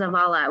Dea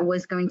Zavala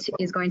is going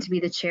to be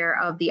the chair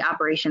of the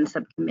operations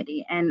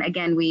subcommittee. And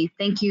again, we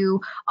thank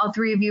you, all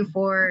three of you,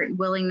 for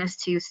willingness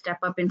to step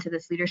up into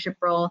this leadership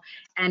role.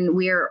 And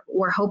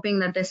we're hoping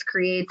that this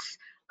creates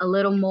a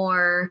little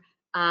more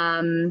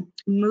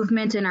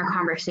movement in our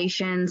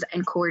conversations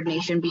and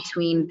coordination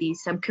between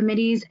these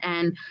subcommittees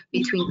and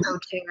between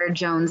Co-Chair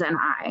Jones and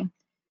I.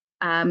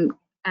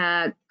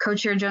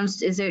 Co-Chair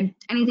Jones, is there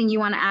anything you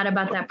want to add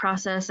about that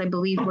process? I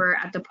believe we're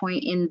at the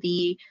point in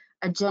the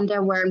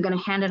agenda where I'm going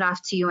to hand it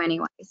off to you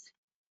anyways.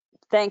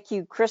 Thank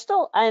you,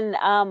 Crystal. And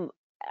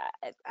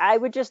I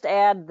would just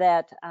add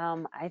that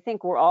I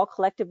think we're all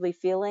collectively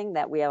feeling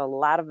that we have a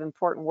lot of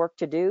important work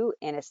to do,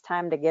 and it's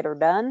time to get her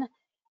done.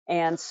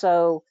 And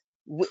so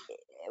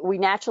we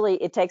naturally,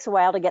 it takes a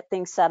while to get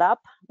things set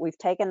up. We've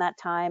taken that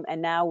time,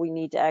 and now we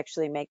need to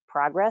actually make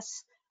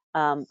progress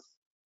and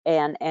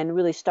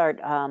really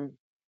start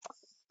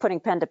putting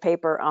pen to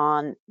paper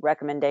on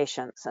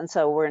recommendations. And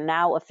so we're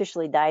now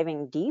officially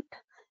diving deep,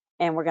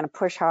 and we're going to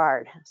push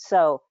hard.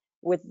 So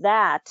with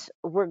that,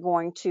 we're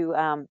going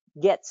to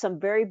get some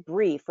very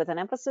brief, with an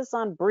emphasis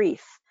on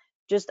brief,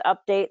 just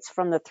updates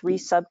from the three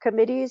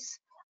subcommittees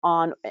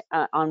on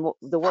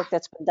the work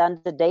that's been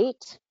done to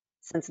date,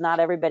 since not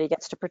everybody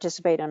gets to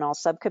participate in all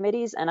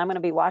subcommittees. And I'm going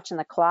to be watching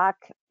the clock.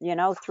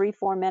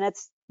 3-4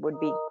 minutes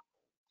would be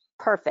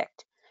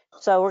perfect.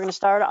 So we're going to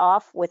start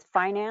off with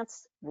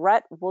finance.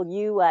 Rhett, will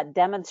you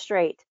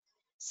demonstrate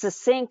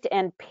succinct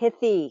and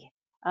pithy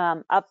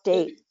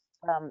update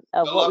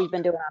of what we've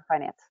been doing on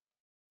finance?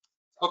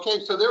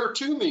 Okay, so there were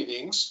 2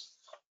 meetings,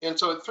 and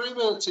so at 3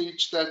 minutes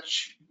each,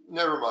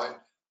 never mind.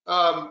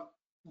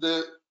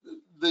 The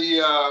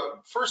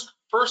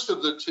first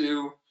of the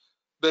 2,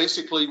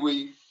 basically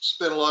we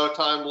spent a lot of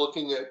time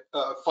looking at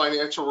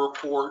financial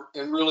report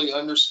and really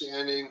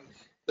understanding,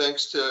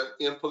 thanks to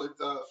input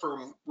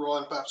from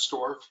Ron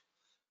Papsdorf,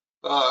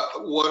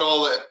 what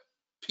all that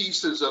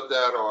pieces of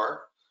that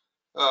are.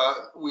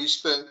 We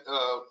spent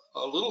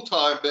a little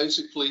time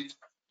basically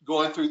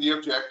going through the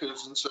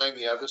objectives and saying,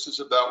 yeah, this is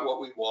about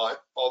what we want,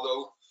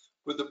 although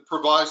with the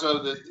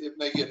proviso that it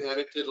may get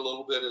edited a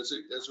little bit as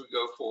we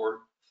go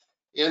forward.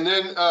 And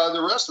then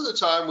the rest of the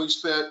time we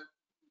spent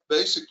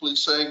basically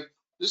saying,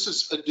 this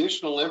is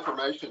additional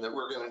information that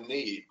we're going to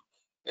need.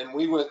 And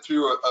we went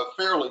through a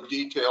fairly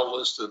detailed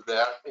list of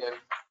that,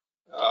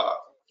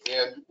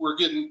 and we're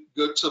getting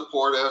good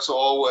support as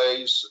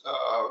always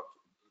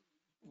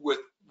with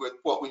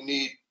what we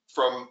need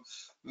from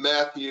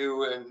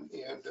Matthew and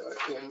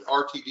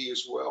RTD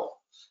as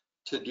well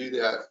to do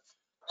that.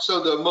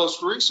 So the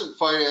most recent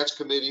finance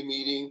committee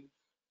meeting,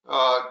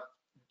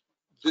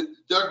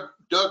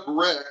 Doug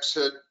Rex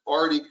had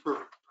already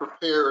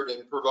prepared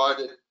and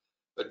provided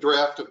a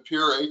draft of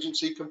pure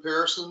agency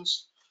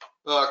comparisons.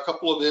 A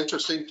couple of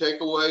interesting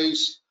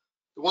takeaways.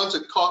 The ones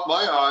that caught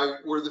my eye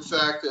were the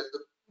fact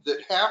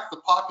that half the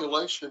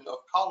population of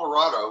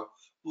Colorado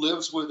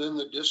lives within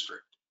the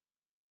district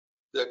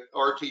that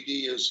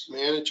RTD is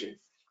managing.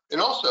 And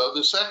also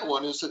the second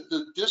one is that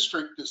the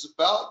district is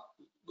about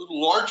a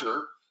little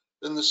larger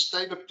than the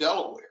state of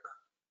Delaware.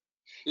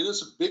 It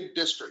is a big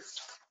district.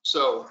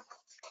 So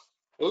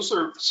those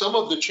are some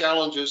of the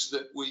challenges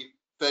that we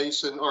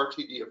face, and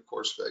RTD of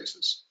course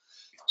faces.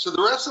 So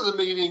the rest of the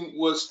meeting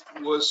was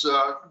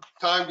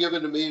time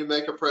given to me to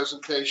make a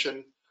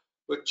presentation,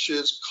 which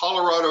is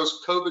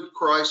Colorado's COVID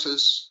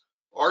crisis,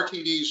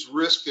 RTD's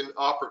risk and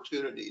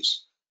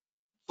opportunities,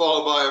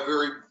 followed by a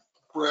very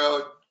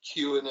broad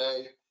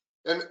Q&A.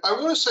 And I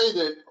want to say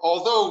that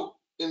although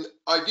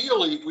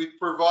ideally we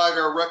provide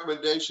our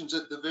recommendations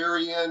at the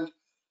very end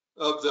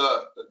of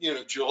the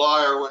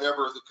July or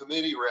whenever the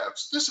committee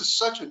wraps, this is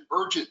such an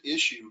urgent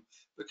issue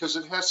because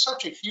it has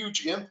such a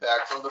huge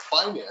impact on the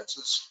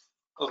finances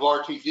of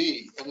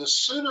RTD. And the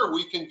sooner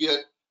we can get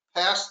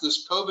past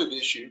this COVID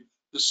issue,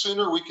 the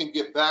sooner we can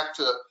get back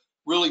to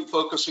really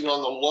focusing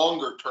on the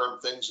longer term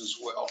things as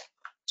well.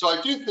 So I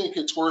do think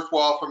it's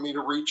worthwhile for me to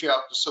reach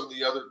out to some of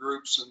the other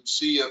groups and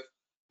see if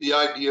the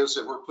ideas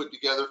that were put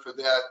together for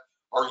that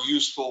are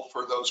useful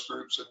for those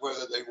groups and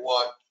whether they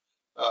want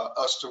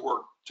us to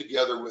work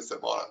together with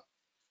them on it.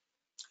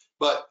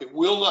 But it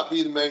will not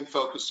be the main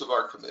focus of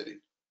our committee.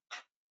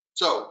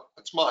 So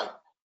that's mine.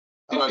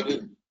 How did I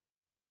do?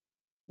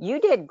 You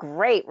did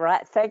great,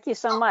 Rhett. Thank you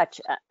so much.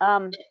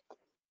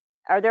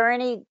 Are there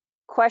any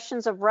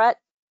questions of Rhett?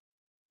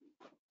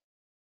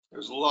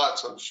 There's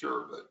lots, I'm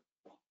sure, but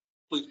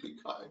please be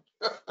kind.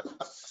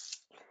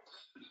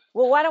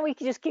 Well, why don't we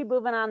just keep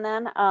moving on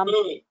then?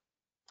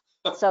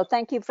 So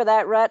thank you for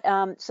that, Rhett.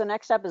 So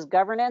next up is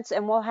governance,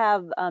 and we'll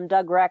have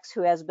Doug Rex,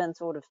 who has been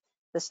sort of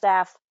the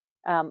staff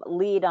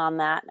lead on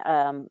that,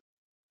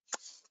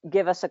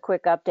 give us a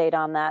quick update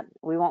on that.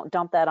 We won't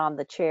dump that on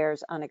the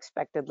chairs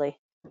unexpectedly.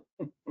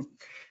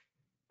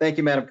 Thank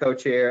you, Madam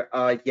Co-Chair.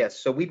 Yes,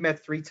 so we've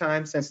met 3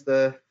 times since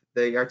the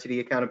RTD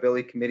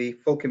Accountability Committee,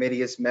 full committee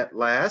has met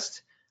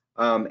last.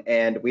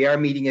 And we are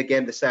meeting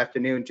again this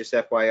afternoon, just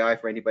FYI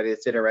for anybody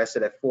that's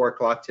interested, at 4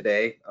 o'clock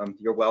today.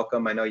 You're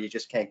welcome. I know you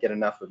just can't get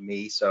enough of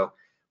me, so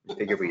we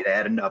figured we'd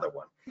add another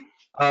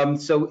one.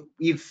 So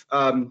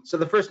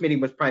the first meeting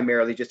was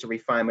primarily just a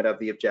refinement of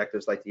the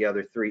objectives like the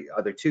other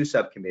 2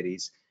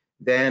 subcommittees.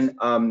 Then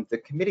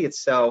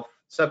the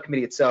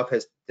subcommittee itself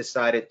has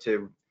decided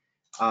to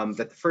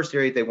that the first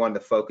area they wanted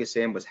to focus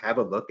in was have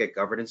a look at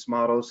governance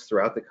models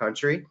throughout the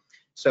country.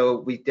 So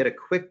we did a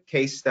quick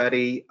case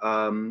study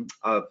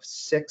of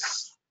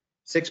six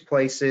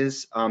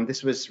places.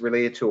 This was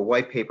related to a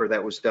white paper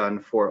that was done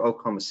for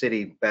Oklahoma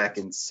City back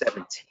in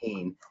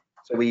 2017.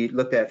 So we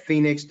looked at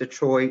Phoenix,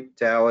 Detroit,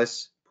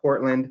 Dallas,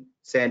 Portland,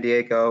 San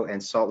Diego,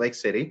 and Salt Lake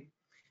City.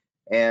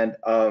 And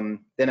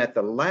then at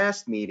the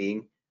last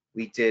meeting,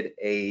 we did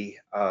a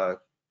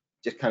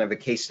just kind of a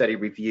case study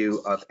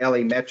review of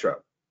LA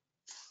Metro.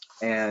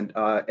 And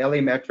LA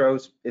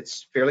Metro's,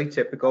 it's fairly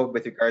typical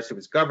with regards to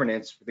its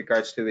governance, with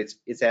regards to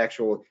its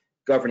actual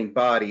governing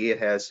body. It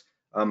has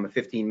a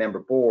 15-member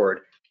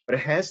board, but it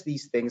has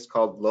these things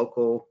called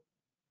local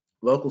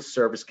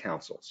service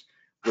councils,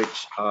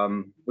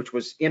 which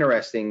was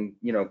interesting,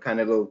 you know, kind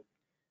of little,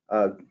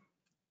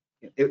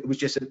 it was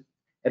just a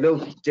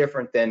little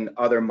different than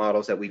other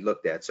models that we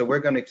looked at. So we're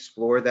going to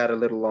explore that a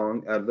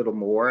little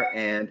more.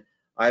 And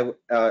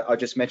I'll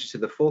just mention to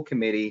the full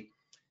committee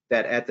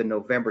that at the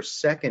November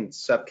 2nd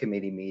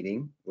subcommittee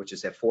meeting, which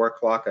is at 4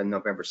 o'clock on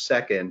November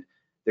 2nd,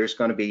 there's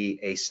going to be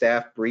a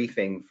staff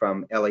briefing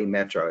from LA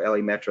Metro.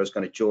 LA Metro is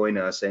going to join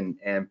us and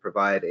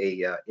provide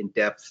a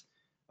in-depth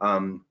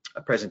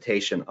a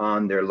presentation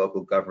on their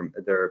local government,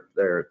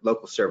 their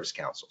local service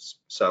councils.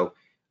 So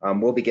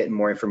we'll be getting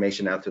more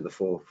information out to the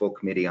full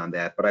committee on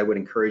that, but I would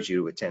encourage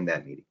you to attend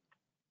that meeting.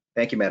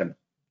 Thank you, Madam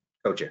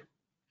Co-Chair.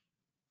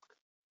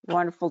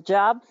 Wonderful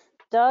job,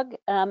 Doug.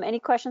 Any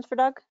questions for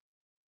Doug?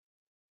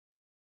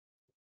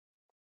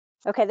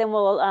 Okay, then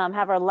we'll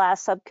have our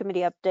last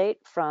subcommittee update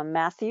from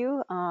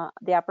Matthew,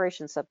 the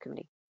Operations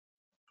Subcommittee.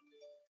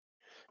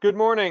 Good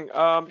morning.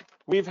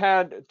 We've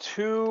had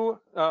 2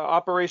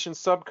 Operations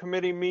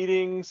Subcommittee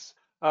meetings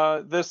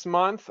this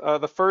month.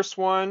 The first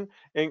one,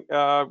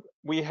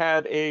 we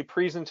had a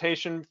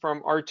presentation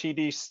from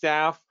RTD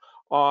staff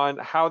on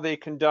how they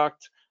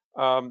conduct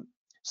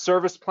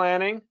service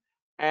planning,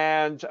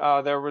 and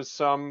there was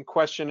some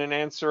question and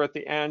answer at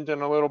the end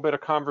and a little bit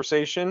of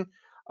conversation.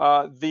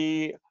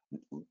 The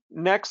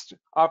next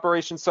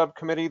Operations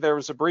Subcommittee, there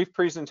was a brief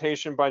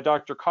presentation by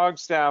Dr.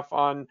 Cogstaff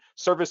on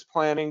service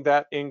planning,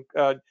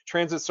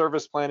 transit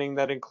service planning,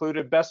 that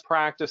included best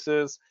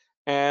practices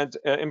and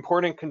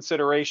important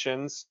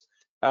considerations.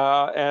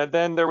 And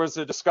then there was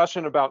a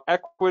discussion about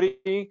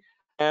equity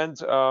and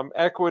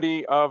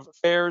equity of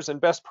fares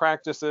and best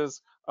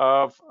practices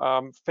of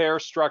fare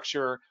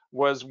structure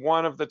was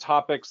one of the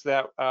topics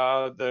that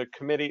the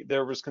committee,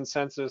 there was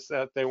consensus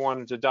that they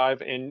wanted to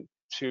dive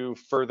into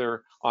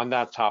further on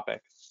that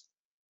topic.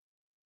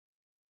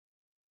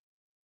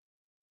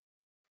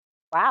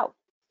 Wow.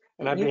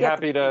 And I'd be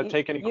happy to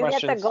take any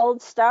questions. You get the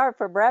gold star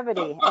for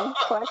brevity. Any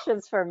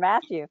questions for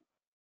Matthew?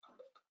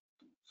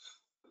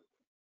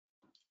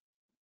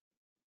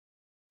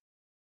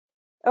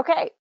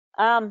 Okay,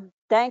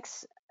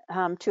 thanks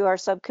to our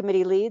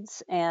subcommittee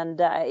leads, and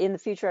in the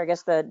future, I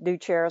guess the new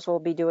chairs will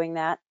be doing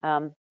that,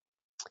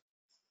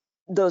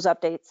 those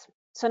updates.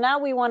 So now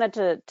we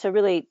wanted to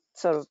really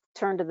sort of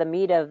turn to the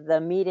meat of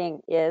the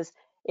meeting, is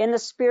in the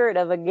spirit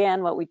of,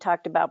 again, what we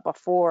talked about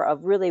before,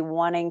 of really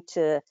wanting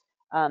to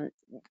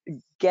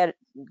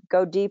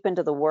go deep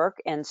into the work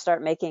and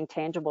start making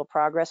tangible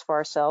progress for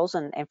ourselves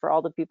and for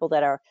all the people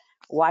that are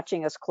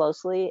watching us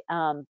closely.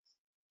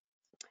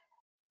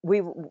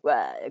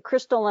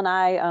 Crystal and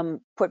I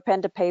put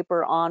pen to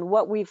paper on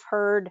what we've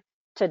heard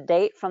to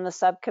date from the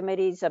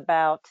subcommittees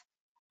about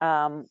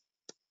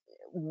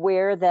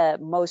where the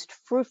most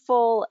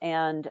fruitful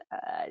and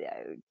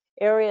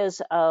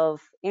areas of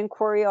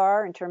inquiry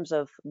are in terms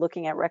of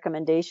looking at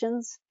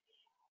recommendations,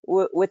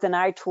 with an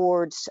eye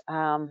towards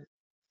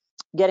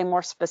getting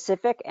more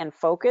specific and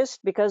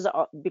focused, because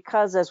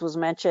as was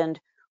mentioned,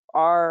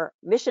 our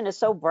mission is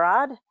so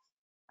broad,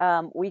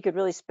 we could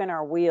really spin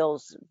our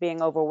wheels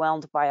being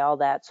overwhelmed by all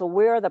that. So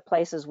where are the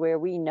places where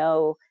we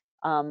know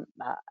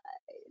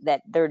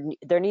that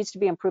there needs to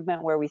be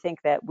improvement, where we think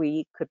that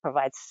we could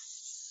provide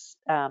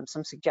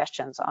some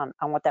suggestions on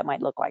what that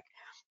might look like.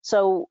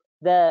 So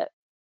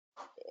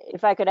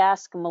if I could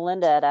ask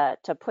Melinda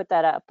to put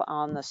that up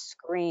on the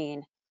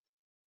screen.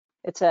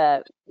 It's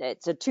a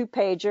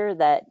 2-pager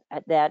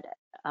that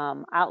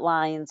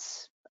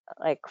outlines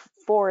like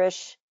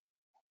 4-ish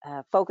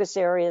focus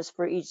areas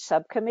for each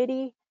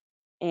subcommittee,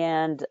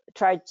 and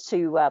tried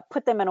to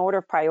put them in order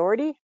of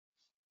priority.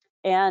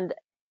 And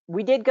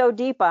we did go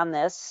deep on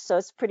this, so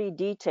it's pretty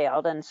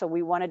detailed. And so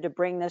we wanted to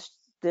bring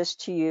this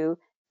to you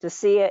to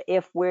see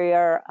if we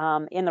are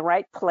in the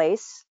right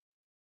place.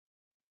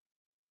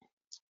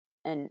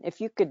 And if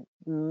you could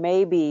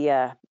maybe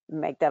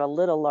make that a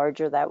little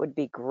larger, that would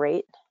be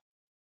great.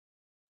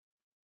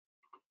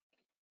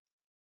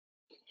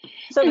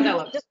 So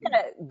just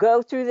gonna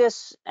go through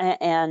this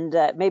and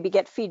maybe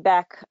get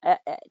feedback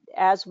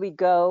as we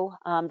go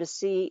to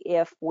see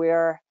if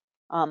we're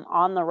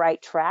on the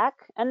right track.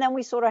 And then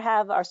we sort of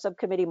have our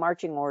subcommittee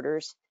marching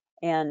orders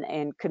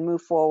and can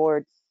move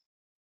forward.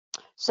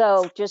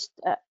 So just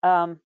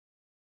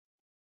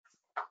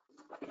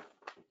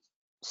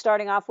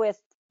starting off with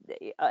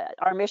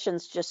our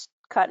missions, just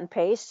cut and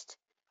paste.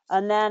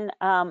 And then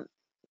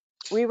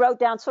we wrote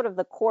down sort of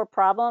the core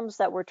problems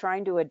that we're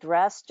trying to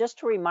address, just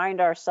to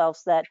remind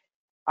ourselves that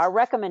our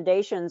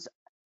recommendations,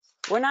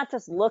 we're not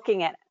just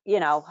looking at,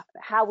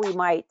 how we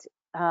might,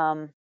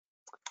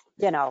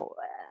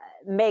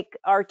 make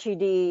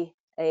RTD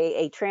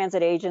a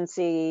transit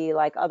agency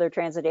like other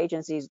transit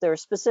agencies. There are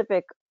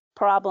specific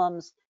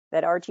problems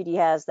that RTD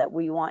has that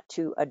we want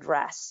to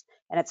address.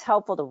 And it's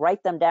helpful to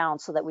write them down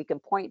so that we can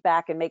point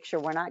back and make sure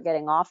we're not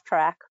getting off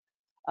track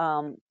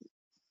and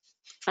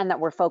that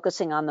we're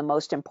focusing on the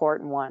most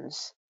important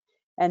ones.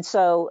 And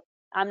so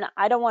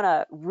I don't want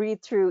to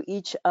read through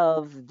each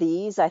of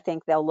these. I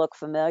think they'll look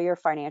familiar: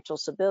 financial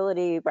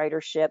stability,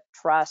 ridership,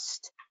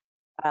 trust,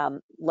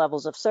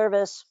 levels of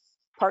service,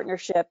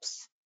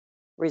 partnerships,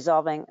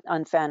 resolving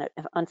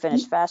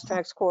unfinished fast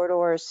tracks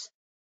corridors,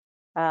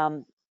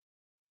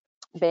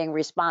 being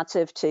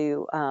responsive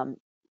to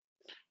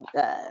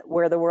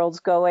where the world's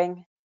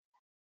going,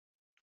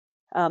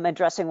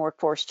 addressing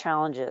workforce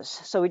challenges.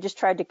 So we just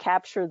tried to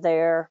capture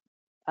there,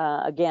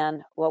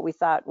 again, what we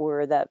thought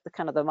were the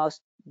kind of the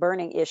most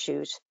burning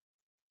issues.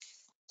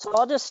 So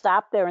I'll just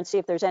stop there and see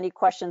if there's any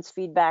questions,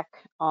 feedback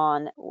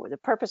on the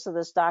purpose of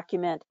this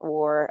document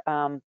or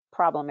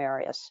problem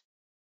areas.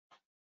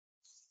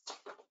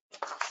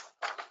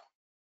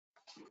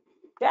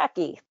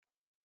 Jackie.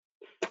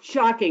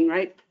 Shocking,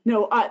 right?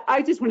 No,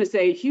 I just want to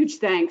say huge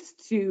thanks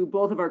to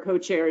both of our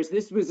co-chairs.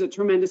 This was a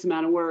tremendous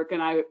amount of work,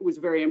 and I was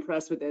very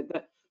impressed with it.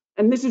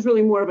 And this is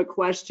really more of a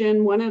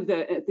question. One of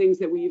the things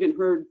that we even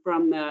heard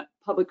from the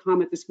public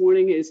comment this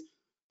morning is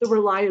the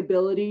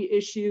reliability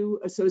issue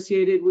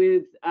associated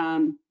with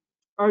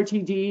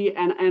RTD,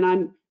 and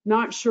I'm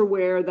not sure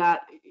where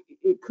that,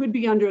 it could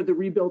be under the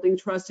rebuilding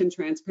trust and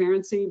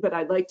transparency, but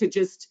I'd like to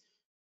just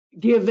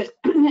give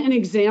an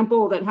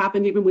example that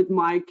happened even with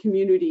my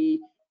community.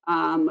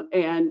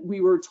 And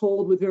we were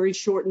told with very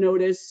short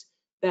notice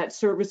that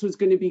service was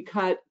going to be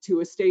cut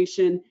to a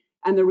station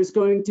and there was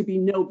going to be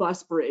no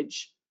bus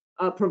bridge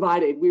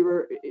provided. We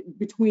were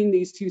between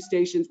these two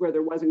stations where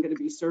there wasn't going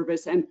to be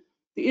service. And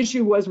the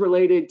issue was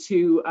related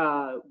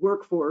to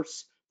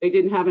workforce. They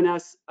didn't have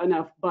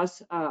enough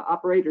bus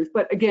operators.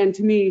 But again,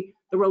 to me,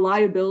 the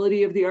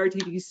reliability of the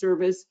RTD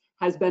service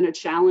has been a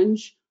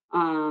challenge.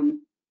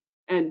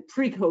 And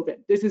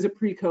pre-COVID, this is a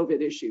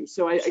pre-COVID issue.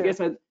 So I guess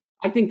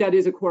I think that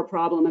is a core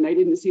problem, and I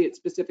didn't see it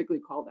specifically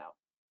called out.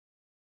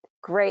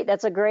 Great,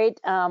 that's a great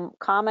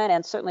comment,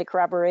 and certainly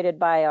corroborated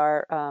by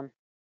our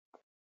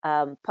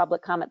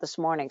public comment this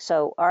morning.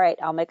 So, all right,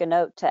 I'll make a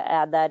note to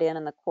add that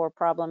in the core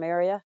problem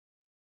area.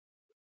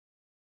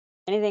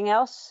 Anything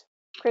else,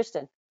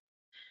 Kristen?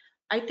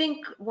 I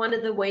think one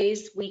of the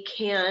ways we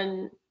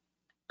can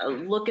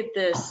look at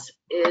this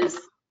is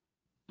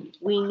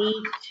we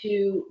need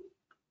to,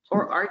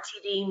 or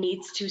RTD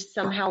needs to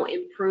somehow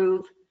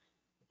improve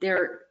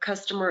their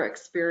customer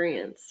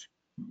experience.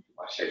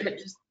 That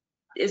just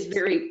is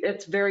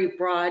it's very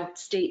broad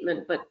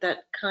statement, but that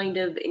kind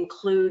of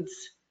includes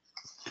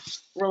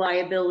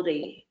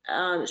reliability,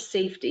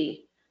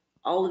 safety,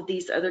 all of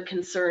these other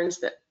concerns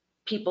that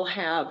people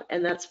have,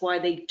 and that's why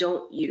they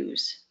don't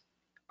use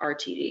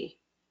RTD.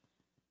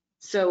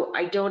 So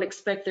I don't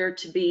expect there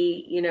to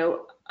be,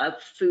 a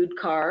food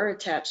car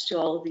attached to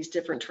all of these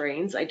different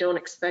trains. I don't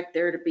expect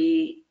there to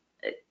be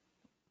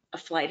a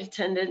flight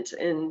attendant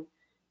in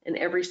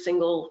every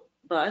single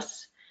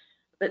bus,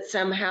 but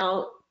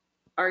somehow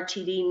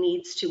RTD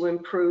needs to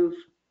improve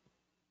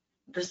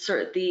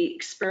the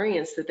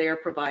experience that they are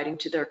providing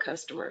to their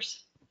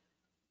customers.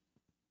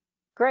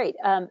 Great.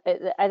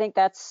 I think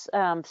that's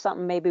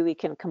something maybe we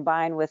can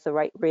combine with the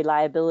right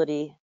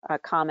reliability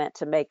comment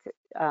to make,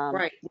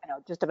 right.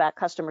 Just about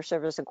customer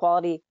service and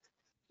quality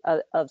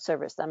of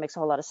service. That makes a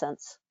whole lot of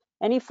sense.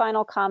 Any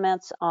final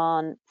comments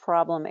on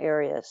problem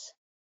areas?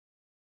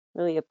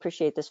 Really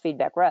appreciate this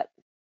feedback. Rhett.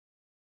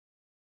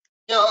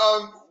 Yeah,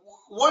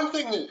 one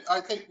thing that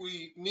I think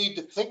we need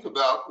to think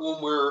about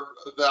when we're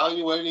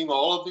evaluating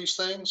all of these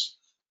things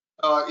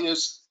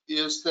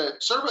is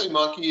that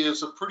SurveyMonkey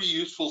is a pretty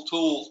useful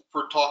tool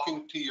for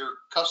talking to your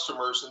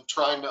customers and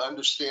trying to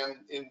understand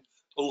in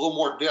a little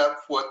more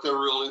depth what their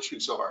real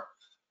issues are.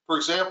 For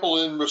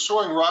example, in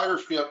restoring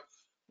ridership,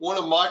 one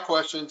of my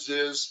questions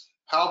is,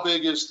 how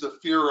big is the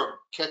fear of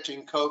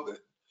catching COVID?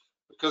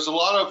 Because a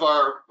lot of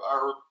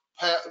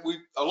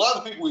a lot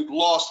of the people we've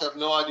lost have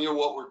no idea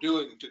what we're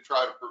doing to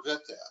try to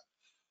prevent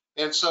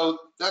that. And so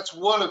that's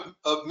one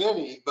of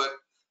many, but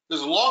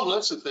there's a long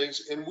list of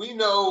things, and we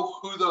know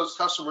who those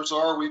customers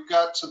are. We've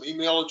got some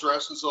email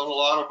addresses on a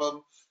lot of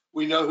them.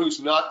 We know who's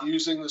not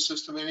using the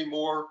system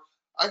anymore.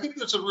 I think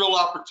there's a real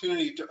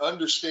opportunity to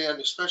understand,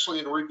 especially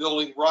in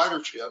rebuilding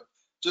ridership,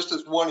 just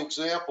as one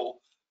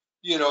example,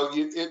 you know,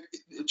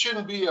 it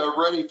shouldn't be a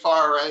ready,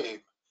 fire, aim.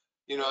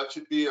 You know, it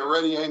should be a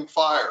ready, aim,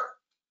 fire.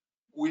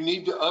 We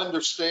need to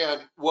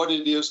understand what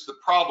it is the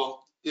problem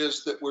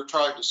is that we're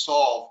trying to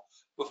solve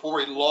before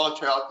we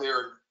launch out there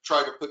and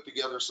try to put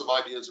together some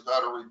ideas of how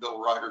to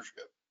rebuild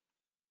ridership.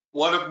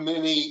 One of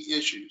many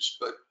issues,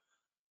 but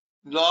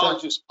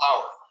knowledge is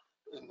power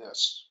in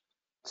this.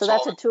 So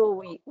that's a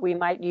tool we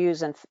might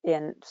use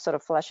in sort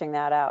of fleshing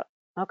that out.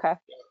 Okay.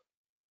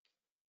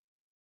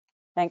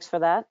 Thanks for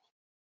that.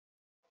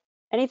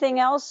 Anything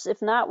else?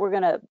 If not, we're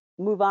going to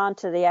move on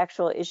to the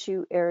actual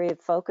issue area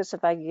of focus.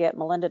 If I could get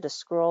Melinda to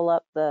scroll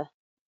up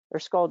or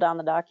scroll down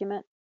the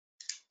document.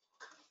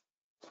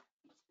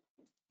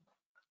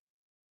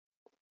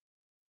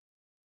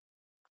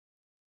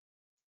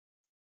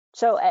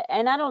 So,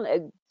 and I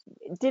don't,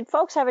 did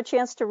folks have a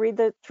chance to read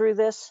through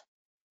this?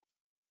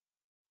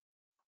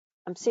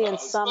 I'm seeing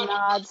some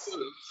nods.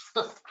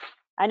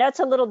 I know it's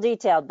a little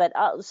detailed, but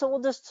so we'll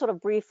just sort of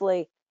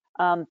briefly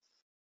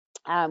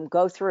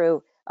go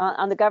through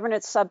on the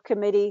governance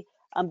subcommittee.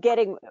 I'm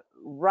getting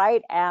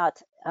right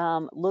at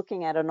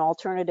looking at an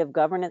alternative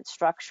governance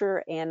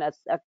structure, and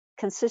a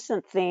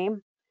consistent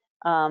theme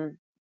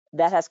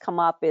that has come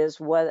up is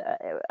what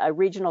a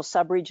regional,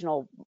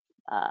 sub-regional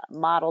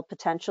model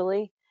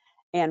potentially,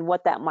 and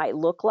what that might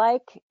look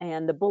like.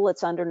 And the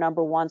bullets under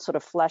number 1 sort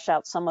of flesh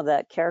out some of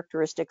the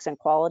characteristics and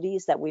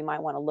qualities that we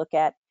might want to look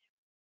at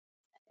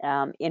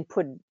in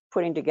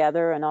putting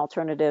together an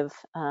alternative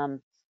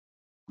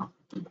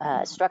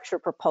structure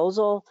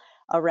proposal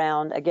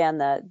around, again,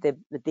 the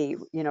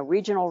you know,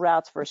 regional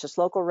routes versus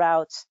local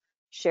routes,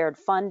 shared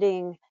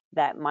funding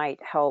that might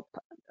help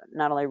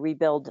not only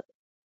rebuild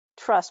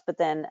trust, but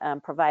then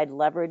provide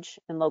leverage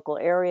in local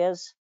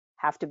areas.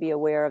 Have to be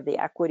aware of the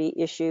equity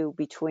issue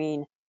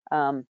between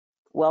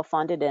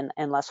well-funded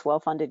and less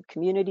well-funded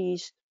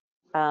communities.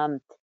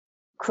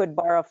 Could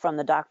borrow from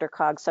the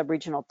DRCOG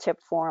sub-regional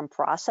tip forum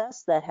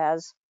process that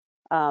has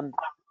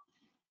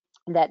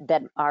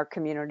that our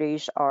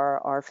communities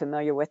are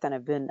familiar with and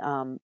have been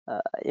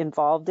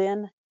involved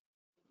in,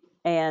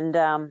 and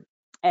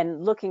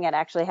looking at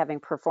actually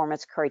having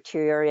performance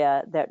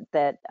criteria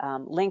that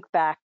link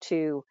back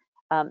to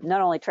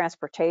not only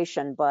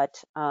transportation,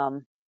 but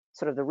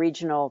sort of the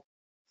regional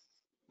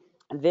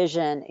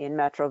vision in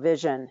Metro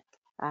Vision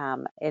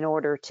in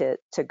order to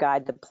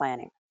guide the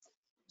planning.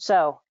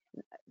 So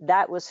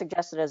that was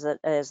suggested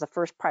as the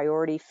first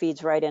priority,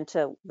 feeds right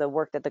into the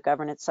work that the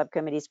governance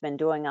subcommittee's been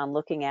doing on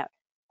looking at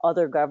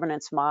other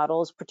governance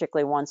models,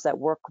 particularly ones that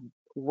work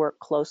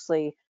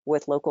closely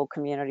with local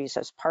communities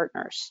as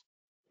partners.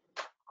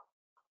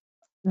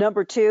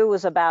 Number 2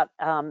 was about,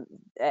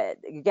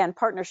 again,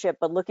 partnership,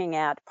 but looking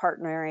at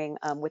partnering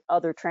with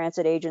other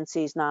transit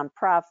agencies,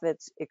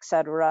 nonprofits, et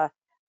cetera,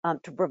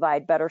 to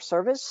provide better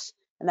service.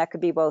 And that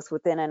could be both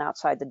within and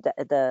outside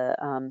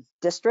the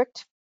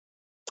district.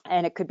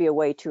 And it could be a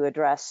way to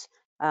address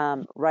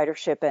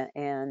ridership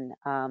and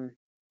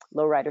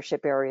low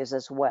ridership areas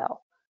as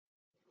well.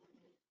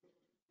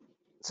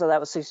 So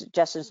that was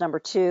suggestions number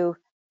 2.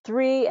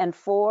 3 and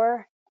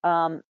 4.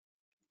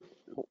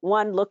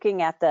 1,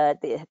 looking at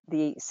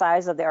the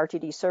size of the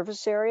RTD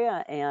service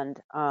area and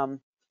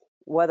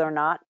whether or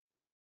not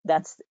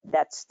that's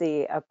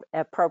the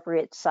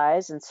appropriate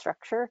size and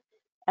structure.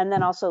 And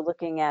then also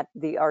looking at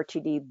the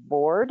RTD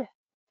board,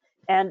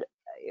 and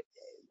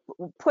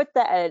put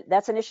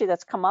that's an issue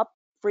that's come up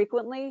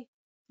frequently.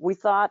 We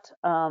thought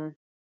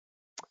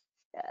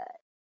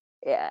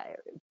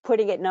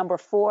putting it number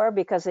 4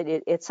 because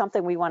it's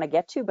something we want to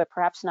get to, but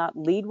perhaps not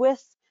lead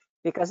with,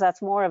 because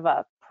that's more of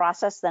a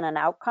process than an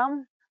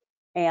outcome,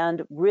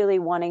 and really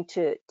wanting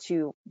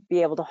to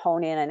be able to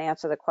hone in and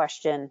answer the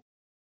question,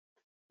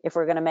 if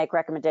we're going to make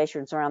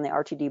recommendations around the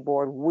RTD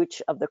board,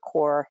 which of the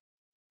core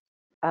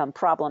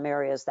problem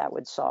areas that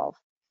would solve.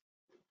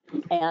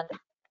 And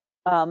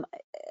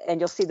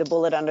you'll see the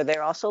bullet under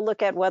there. Also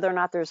look at whether or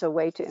not there's a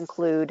way to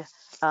include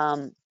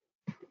a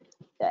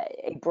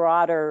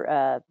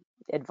broader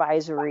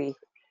advisory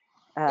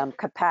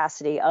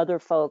capacity, other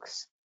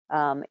folks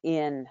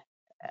in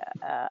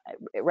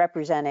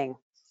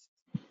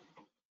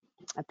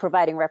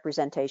providing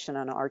representation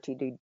on an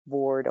RTD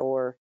board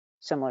or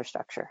similar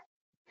structure.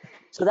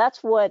 So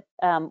that's what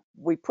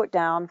we put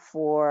down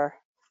for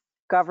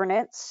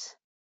governance.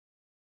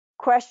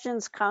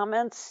 Questions,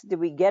 comments? Did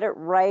we get it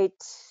right?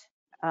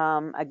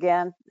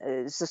 Again,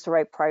 is this the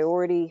right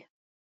priority?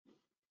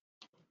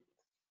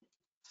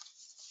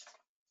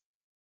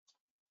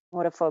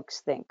 What do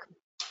folks think?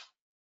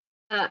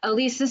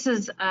 Elise, this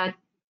is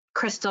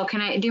Crystal.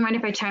 Do you mind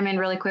if I chime in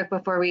really quick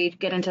before we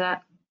get into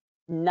that?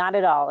 Not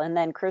at all. And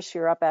then Chris,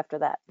 you're up after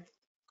that.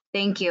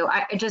 Thank you.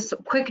 Just a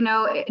quick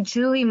note,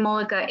 Julie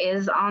Mullica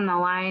is on the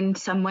line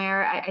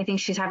somewhere. I think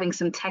she's having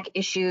some tech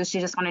issues.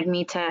 She just wanted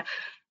me to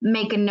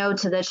make a note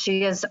to that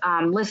she is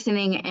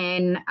listening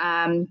in,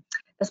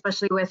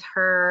 especially with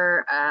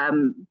her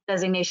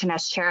designation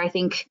as chair. I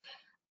think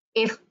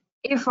if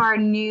if our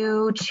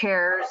new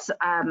chairs,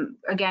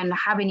 again,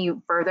 have any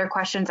further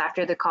questions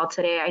after the call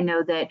today, I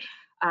know that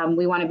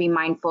we want to be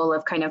mindful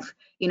of kind of,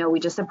 we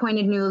just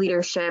appointed new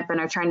leadership and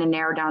are trying to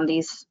narrow down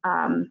these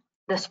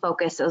this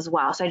focus as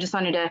well. So I just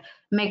wanted to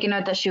make a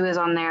note that she was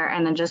on there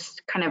and then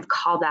just kind of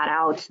call that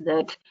out,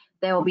 that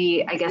there will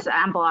be, I guess,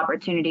 ample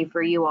opportunity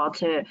for you all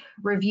to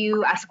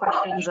review, ask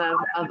questions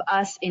of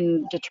us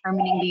in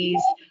determining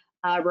these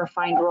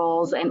refined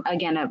roles. And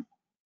again,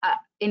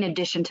 in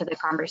addition to the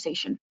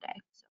conversation today.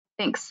 So,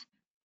 thanks.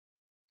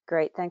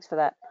 Great, thanks for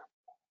that.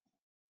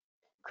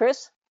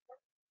 Chris?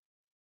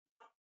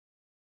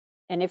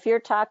 And if you're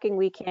talking,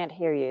 we can't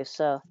hear you,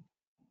 so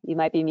you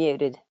might be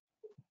muted.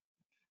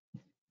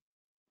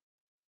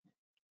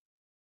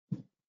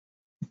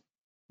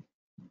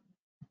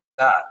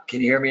 Can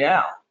you hear me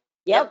now?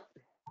 Yep.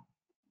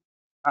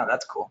 Oh,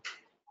 that's cool.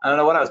 I don't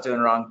know what I was doing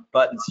wrong.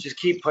 Buttons. Just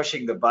keep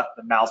pushing the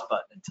mouse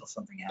button until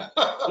something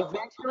happens.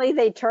 Eventually,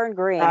 they turn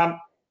green.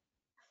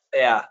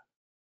 Yeah.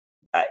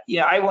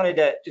 I wanted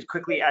to just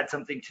quickly add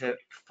something to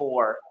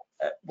 4.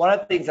 One of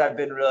the things I've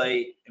been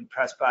really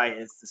impressed by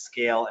is the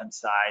scale and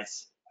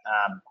size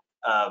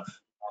of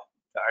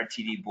the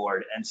RTD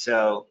board. And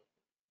so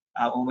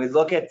when we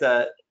look at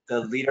the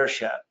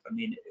leadership, I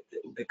mean,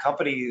 the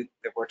company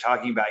that we're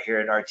talking about here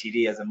at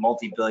RTD is a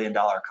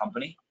multi-billion-dollar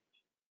company.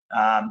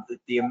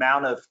 The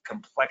amount of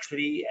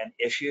complexity and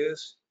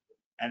issues,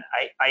 and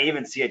I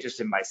even see it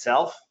just in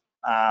myself.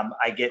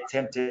 I get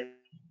tempted.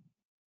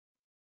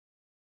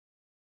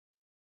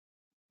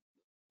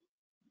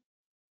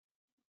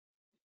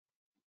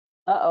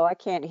 Uh-oh, I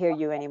can't hear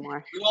you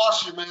anymore. We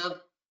lost you, man.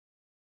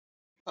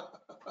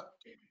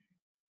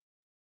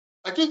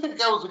 I do think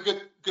that was a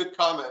good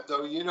comment,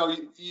 though. You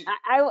it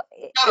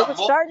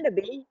was starting to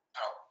be.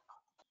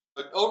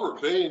 An over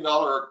 $1 billion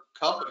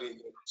company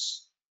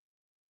that's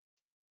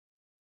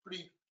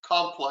pretty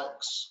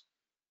complex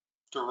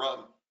to run.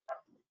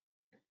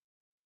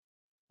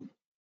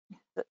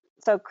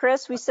 So,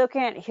 Chris, we still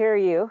can't hear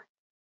you.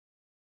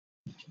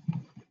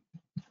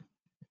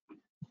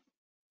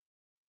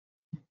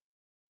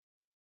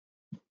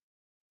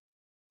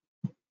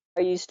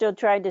 Are you still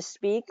trying to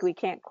speak? We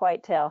can't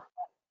quite tell.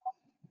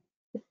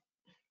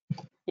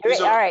 All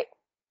right.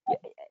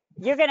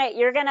 You're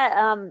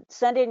gonna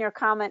send in your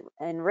comment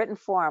in written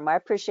form. I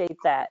appreciate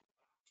that.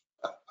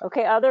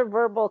 Okay, other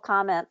verbal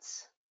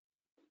comments.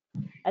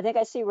 I think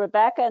I see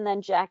Rebecca and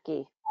then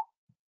Jackie.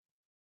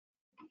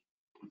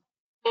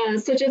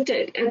 So just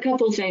a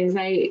couple things.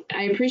 I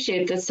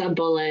appreciate the sub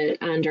bullet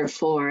under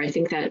 4. I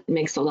think that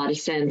makes a lot of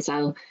sense.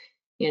 I'll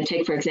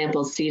take, for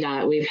example,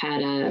 CDOT. We've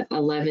had a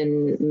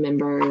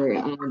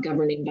 11-member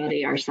governing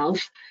body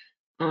ourselves.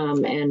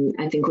 And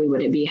I think we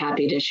would be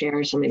happy to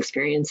share some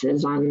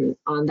experiences on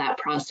that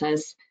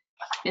process.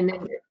 And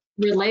then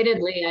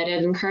relatedly, I'd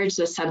encourage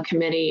the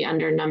subcommittee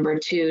under number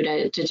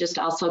 2 to just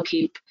also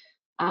keep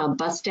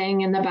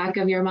busting in the back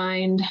of your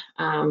mind.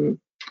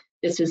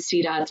 This is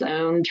CDOT's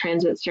own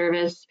transit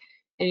service.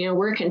 And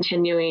we're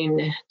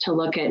continuing to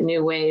look at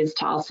new ways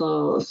to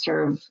also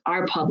serve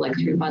our public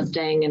through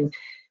busting. And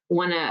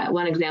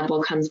one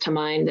example comes to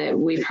mind that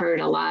we've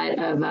heard a lot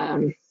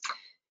of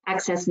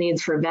access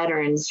needs for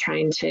veterans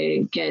trying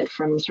to get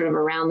from sort of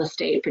around the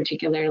state,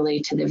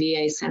 particularly to the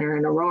VA Center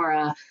in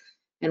Aurora.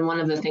 And one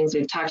of the things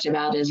we've talked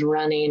about is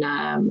running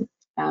a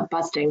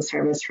busting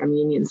service from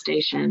Union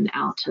Station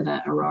out to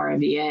the Aurora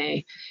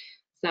VA.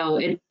 So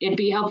it'd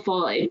be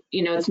helpful.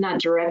 It's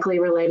not directly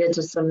related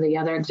to some of the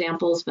other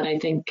examples, but I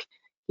think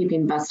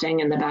keeping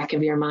busting in the back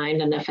of your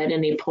mind, and if at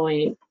any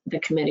point the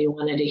committee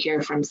wanted to hear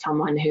from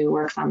someone who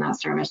works on that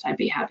service, I'd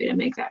be happy to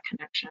make that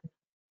connection.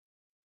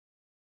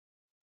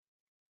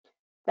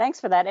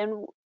 Thanks for that.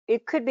 And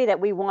it could be that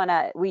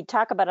we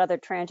talk about other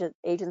transit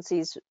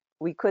agencies,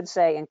 we could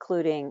say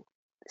including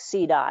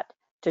CDOT,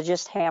 to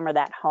just hammer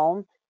that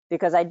home,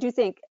 because I do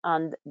think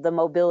on the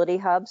mobility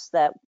hubs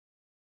that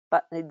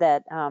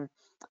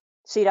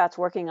CDOT's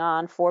working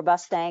on for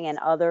Bustang and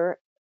other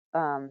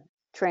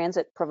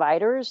transit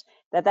providers,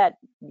 that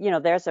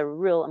there's a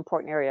real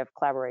important area of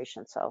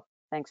collaboration. So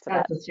thanks for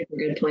that. That's a super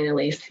good point,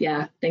 Elise.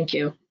 Yeah, thank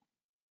you.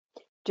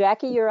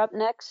 Jackie, you're up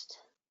next.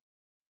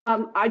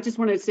 I just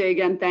want to say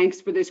again,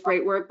 thanks for this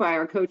great work by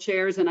our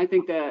co-chairs. And I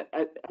think that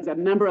as a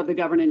member of the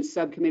governance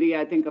subcommittee,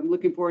 I think I'm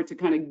looking forward to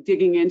kind of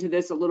digging into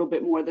this a little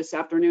bit more this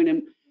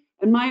afternoon.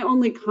 And my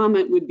only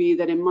comment would be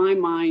that in my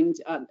mind,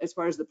 as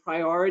far as the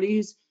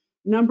priorities,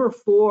 number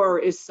 4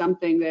 is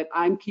something that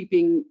I'm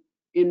keeping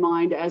in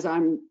mind as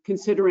I'm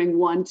considering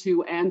 1,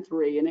 2, and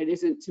 3. And it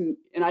isn't to,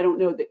 and I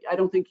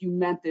don't think you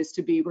meant this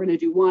to be, we're going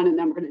to do 1 and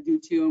then we're going to do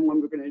 2 and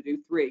then we're going to do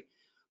 3.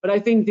 But I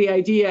think the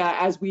idea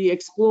as we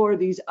explore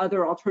these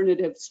other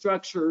alternative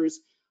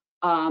structures,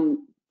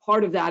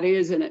 part of that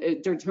is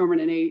a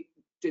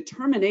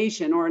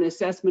determination or an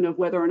assessment of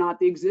whether or not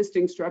the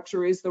existing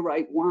structure is the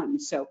right one.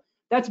 So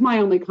that's my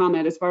only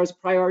comment as far as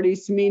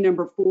priorities. To me,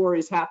 number 4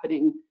 is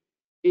happening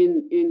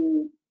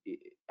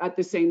at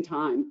the same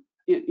time,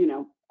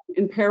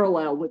 in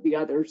parallel with the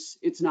others.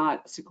 It's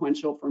not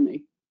sequential for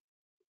me.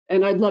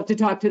 And I'd love to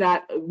talk to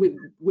that with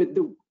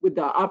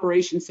the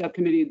operations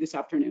subcommittee this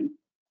afternoon.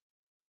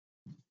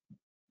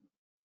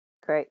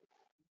 Great.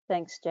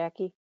 Thanks,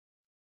 Jackie.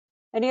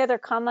 Any other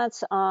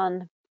comments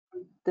on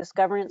this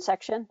governance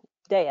section?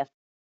 Daya.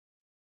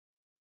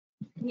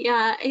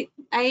 Yeah,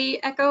 I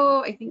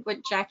echo, I think, what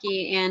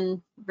Jackie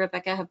and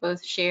Rebecca have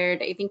both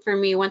shared. I think for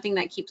me, one thing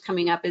that keeps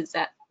coming up is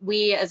that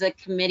we as a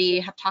committee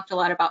have talked a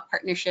lot about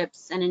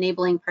partnerships and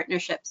enabling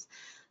partnerships.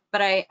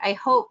 But I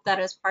hope that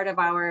as part of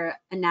our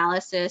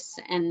analysis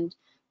and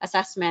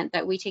assessment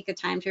that we take the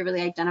time to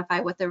really identify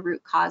what the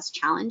root cause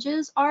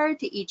challenges are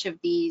to each of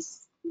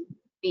these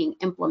being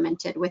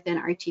implemented within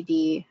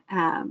RTD,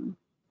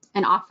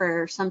 and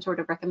offer some sort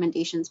of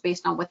recommendations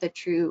based on what the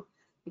true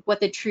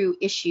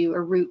issue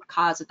or root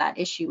cause of that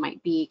issue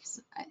might be.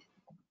 'Cause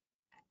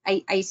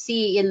I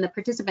see in the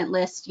participant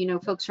list, you know,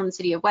 folks from the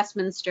city of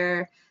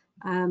Westminster,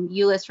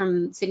 Euless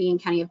from city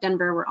and county of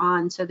Denver were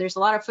on. So there's a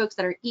lot of folks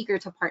that are eager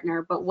to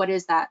partner, but what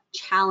is that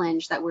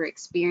challenge that we're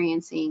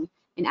experiencing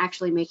in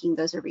actually making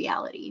those a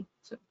reality?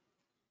 So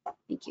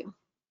thank you.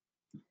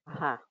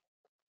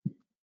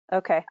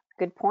 Okay,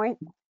 good point.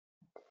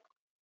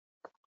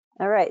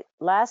 All right,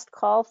 last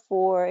call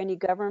for any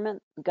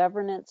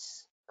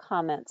governance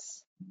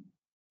comments.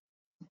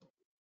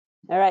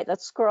 All right,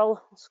 let's scroll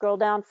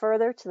down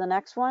further to the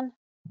next one.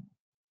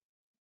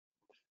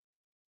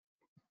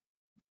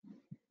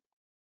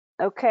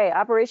 Okay,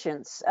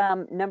 operations.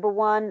 Number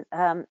one,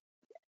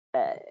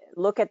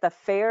 look at the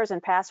fairs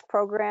and past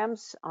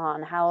programs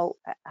on how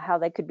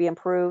they could be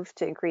improved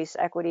to increase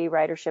equity,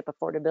 ridership,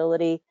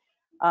 affordability.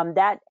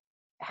 That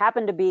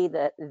happened to be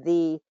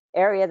the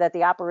area that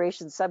the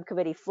operations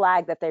subcommittee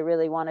flagged that they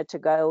really wanted to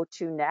go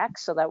to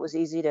next. So that was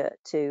easy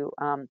to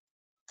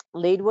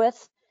lead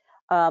with.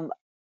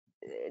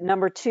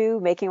 Number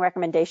two, making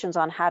recommendations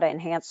on how to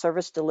enhance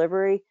service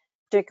delivery,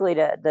 particularly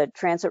to the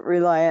transit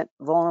reliant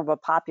vulnerable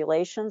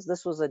populations.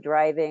 This was a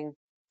driving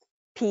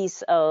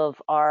piece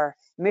of our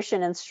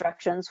mission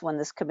instructions when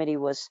this committee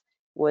was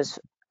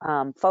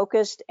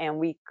focused, and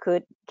we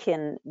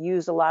can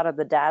use a lot of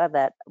the data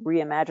that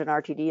Reimagine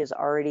RTD has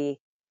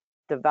already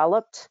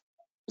developed.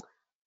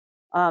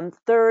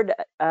 Third,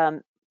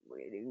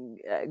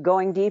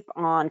 going deep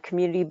on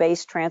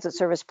community-based transit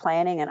service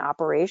planning and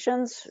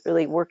operations,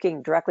 really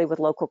working directly with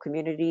local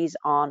communities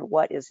on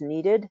what is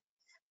needed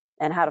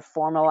and how to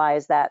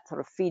formalize that sort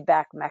of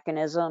feedback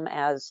mechanism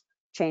as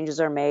changes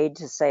are made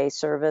to, say,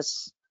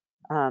 service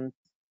and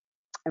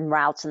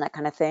routes and that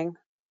kind of thing.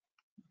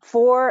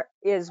 4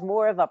 is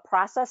more of a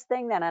process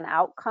thing than an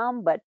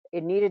outcome, but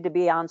it needed to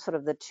be on sort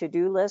of the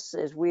to-do list,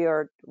 as we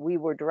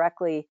were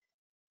directed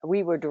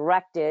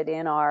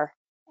in our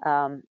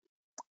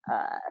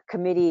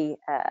committee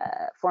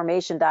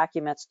formation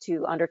documents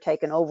to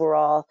undertake an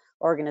overall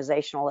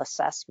organizational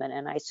assessment.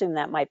 And I assume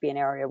that might be an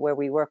area where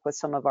we work with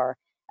some of our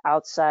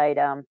outside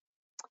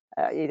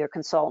either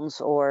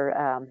consultants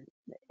or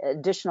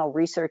additional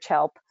research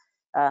help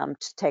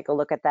to take a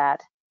look at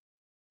that.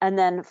 And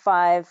then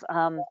 5,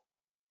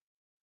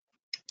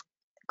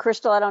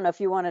 Crystal, I don't know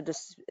if you wanted to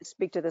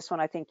speak to this one.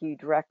 I think you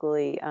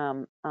directly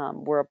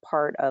were a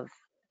part of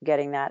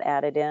getting that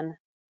added in.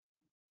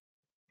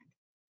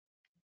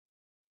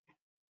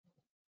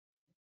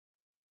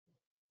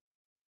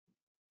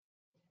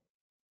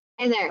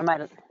 Hey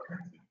there.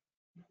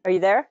 Are you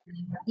there?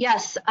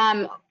 Yes.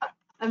 I'm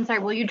sorry.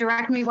 Will you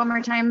direct me one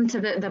more time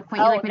to the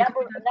point?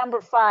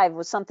 Number 5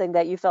 was something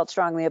that you felt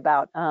strongly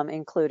about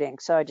including.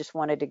 So I just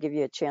wanted to give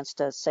you a chance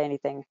to say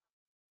anything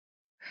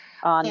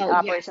on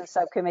operations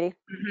subcommittee.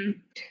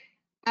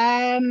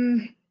 I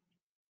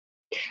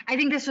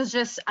think this was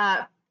just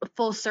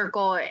full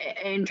circle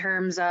in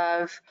terms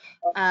of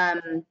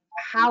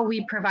how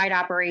we provide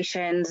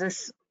operations.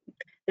 This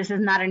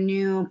is not a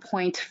new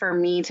point for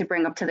me to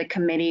bring up to the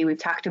committee. We've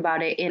talked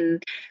about it in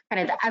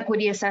kind of the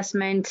equity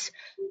assessment.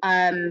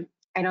 I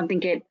don't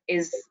think it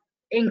is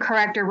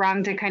incorrect or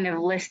wrong to kind of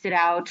list it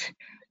out,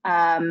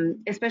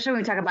 especially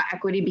when we talk about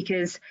equity,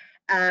 because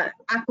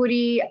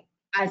equity,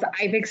 as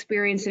I've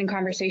experienced in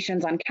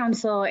conversations on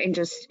council and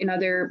just in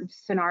other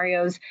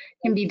scenarios,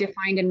 can be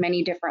defined in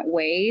many different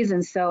ways.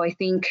 And so I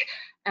think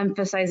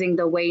emphasizing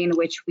the way in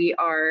which we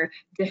are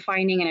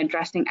defining and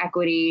addressing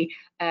equity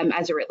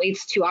as it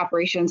relates to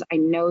operations, I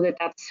know that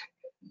that's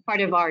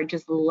part of our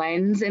just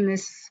lens in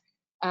this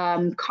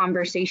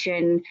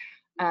conversation.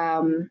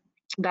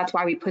 That's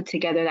why we put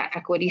together that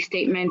equity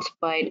statement,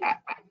 but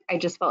I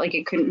just felt like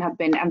it couldn't have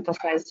been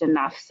emphasized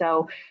enough.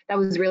 So that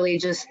was really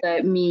just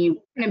me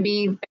going to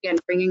be, again,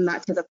 bringing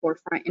that to the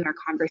forefront in our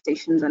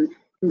conversations and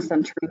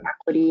centering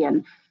equity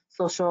and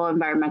social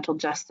environmental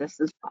justice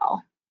as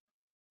well.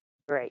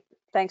 Great.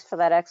 Thanks for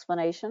that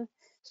explanation.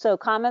 So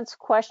comments,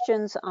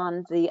 questions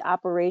on the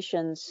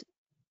operations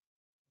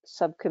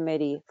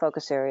subcommittee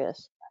focus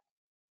areas?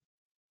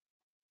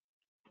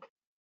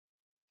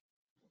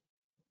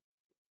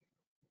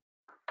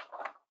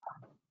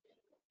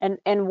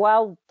 And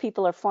while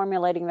people are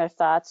formulating their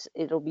thoughts,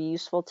 it'll be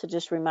useful to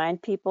just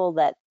remind people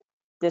that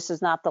this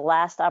is not the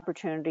last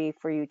opportunity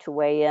for you to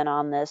weigh in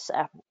on this.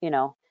 You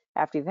know,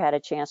 after you've had a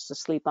chance to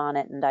sleep on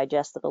it and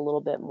digest it a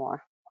little bit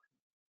more.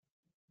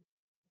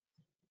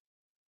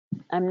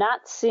 I'm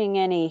not seeing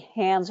any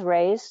hands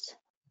raised,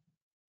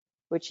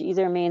 which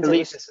either means it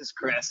was. This is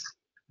Chris.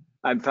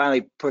 I'm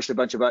finally pushed a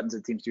bunch of buttons.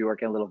 It seems to be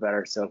working a little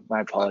better, so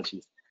my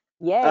apologies.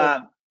 Yay.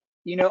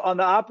 You know, on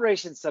the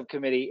operations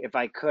subcommittee, if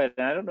I could,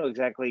 and I don't know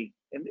exactly,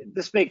 and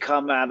this may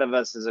come out of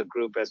us as a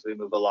group as we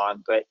move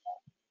along, but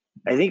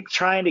I think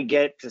trying to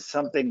get to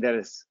something that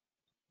is,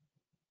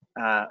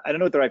 I don't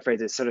know what the right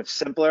phrase is, sort of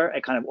simpler,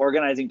 a kind of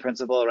organizing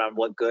principle around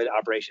what good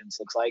operations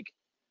looks like.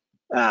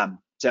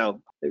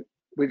 So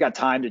we've got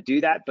time to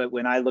do that, but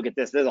when I look at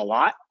this, there's a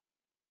lot.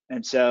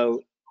 And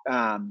so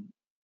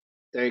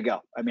there you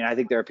go. I mean, I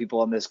think there are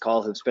people on this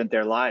call who've spent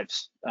their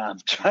lives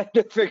trying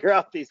to figure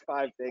out these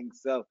 5 things.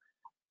 So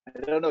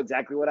I don't know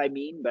exactly what I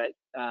mean, but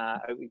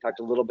we talked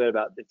a little bit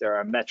about if there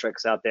are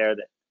metrics out there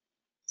that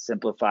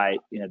simplify,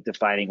 you know,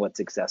 defining what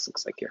success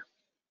looks like here.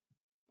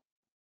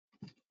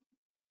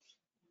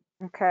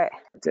 Okay,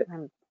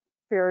 I'm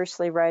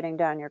furiously writing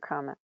down your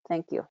comment.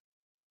 Thank you.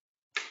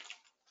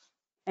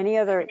 Any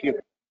other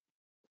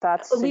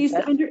thoughts? Elise,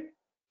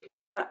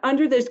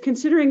 under this,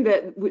 considering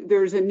that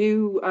there's a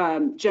new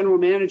general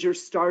manager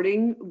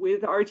starting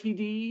with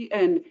RTD,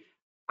 and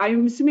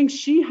I'm assuming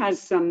she has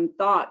some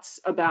thoughts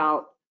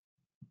about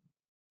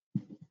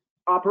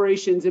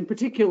operations in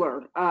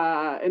particular,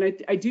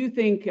 and I do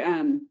think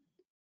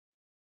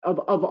of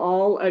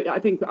all, I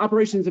think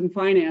operations and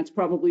finance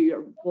probably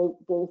are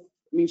both.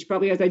 I mean, she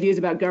probably has ideas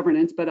about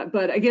governance, but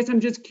I guess I'm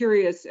just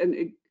curious.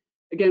 And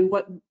again,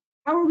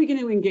 how are we going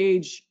to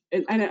engage?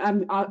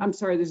 And I'm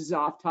sorry, this is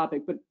off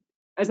topic, but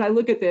as I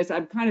look at this,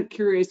 I'm kind of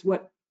curious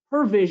what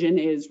her vision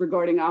is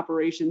regarding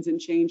operations and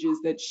changes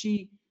that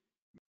she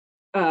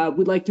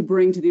would like to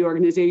bring to the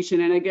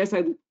organization. And I guess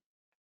I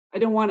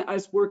don't want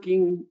us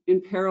working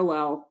in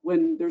parallel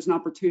when there's an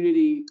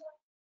opportunity.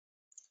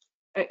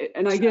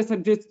 And I guess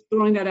I'm just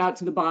throwing that out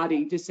to the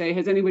body to say,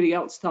 has anybody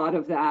else thought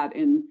of that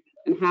and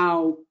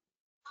how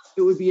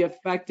it would be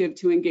effective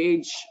to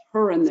engage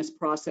her in this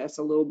process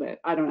a little bit?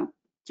 I don't know.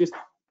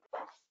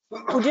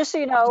 Well, just so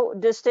you know,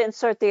 just to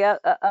insert the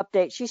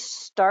update, she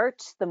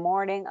starts the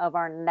morning of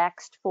our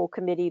next full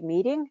committee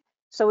meeting.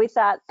 So we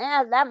thought,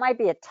 that might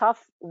be a tough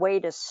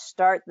way to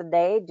start the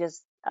day,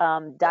 just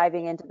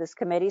diving into this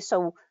committee.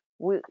 So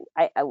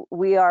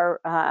we are,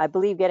 I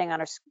believe, getting on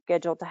our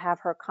schedule to have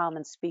her come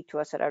and speak to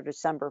us at our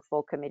December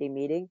full committee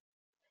meeting.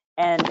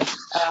 And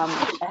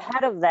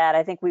ahead of that,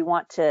 I think we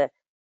want to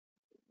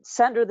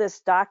send her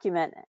this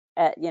document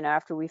at,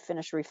 after we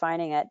finish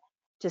refining it,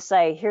 to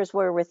say, here's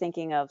where we're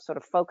thinking of sort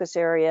of focus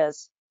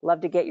areas. Love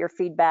to get your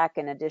feedback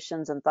and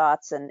additions and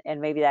thoughts, and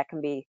maybe that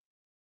can be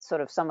sort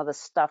of some of the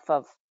stuff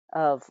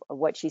of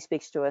what she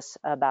speaks to us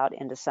about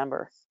in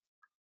December.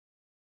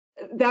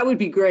 That would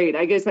be great.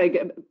 I guess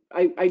I'm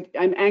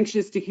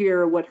anxious to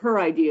hear what her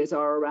ideas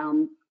are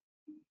around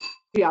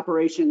the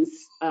operations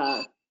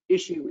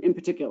issue in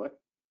particular.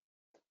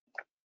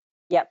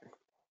 Yep.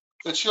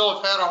 And she'll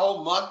have had a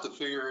whole month to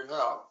figure it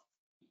out.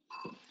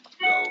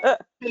 So.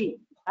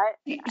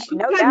 She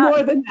had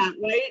more than that,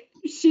 right?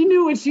 She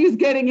knew what she was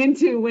getting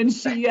into when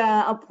she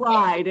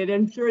applied, and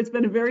I'm sure it's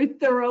been a very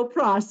thorough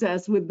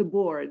process with the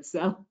board.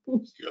 So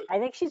I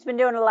think she's been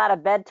doing a lot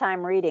of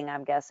bedtime reading,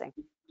 I'm guessing.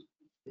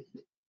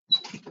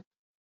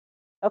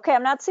 Okay,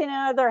 I'm not seeing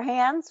any other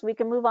hands. We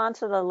can move on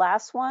to the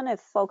last one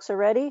if folks are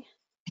ready.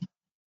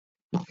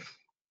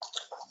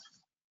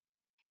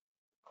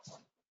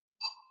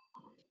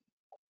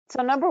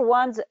 So number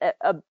one's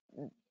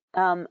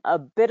a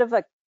bit of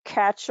a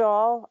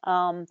catch-all,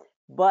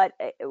 but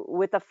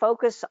with a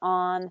focus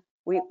on,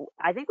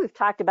 I think we've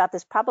talked about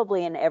this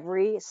probably in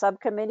every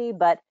subcommittee,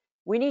 but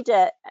we need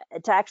to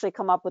actually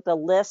come up with a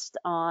list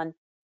on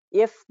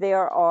if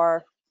there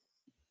are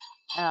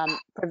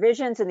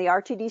provisions in the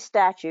RTD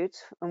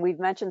statutes, and we've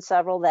mentioned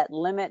several that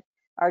limit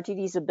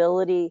RTD's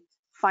ability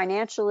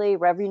financially,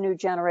 revenue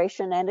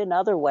generation, and in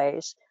other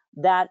ways,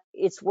 that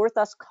it's worth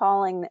us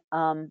calling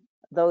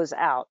those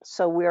out.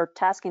 So we're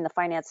tasking the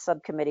finance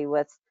subcommittee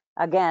with,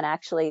 again,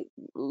 actually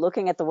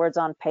looking at the words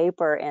on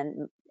paper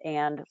and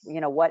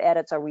what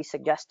edits are we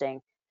suggesting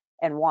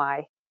and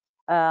why.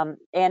 And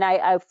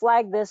I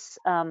flagged this.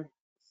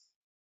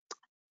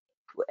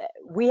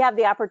 We have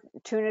the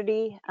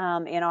opportunity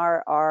in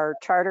our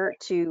charter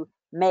to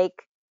make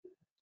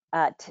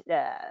not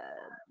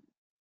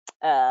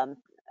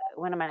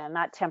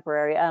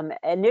temporary,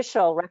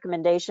 initial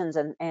recommendations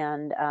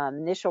and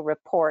initial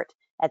report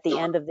at the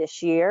end of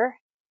this year.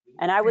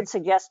 And I would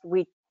suggest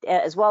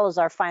as well as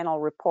our final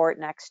report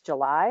next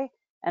July,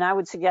 and I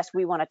would suggest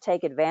we want to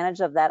take advantage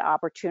of that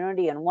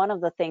opportunity. And one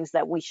of the things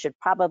that we should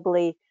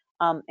probably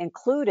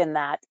include in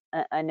that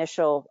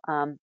initial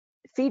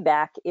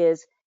feedback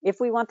is, if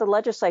we want the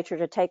legislature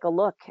to take a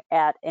look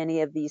at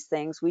any of these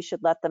things, we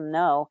should let them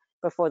know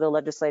before the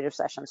legislative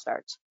session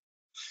starts.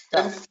 So.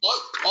 And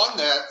on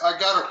that, I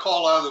got a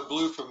call out of the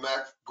blue from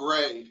Matt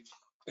Gray.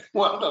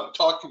 Wound up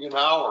talking an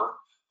hour,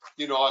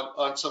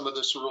 on some of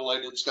this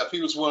related stuff.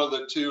 He was one of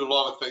the two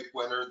Law of Faith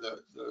winner,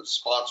 the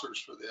sponsors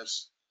for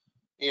this.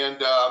 And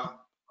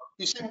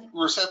he seemed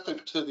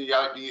receptive to the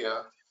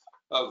idea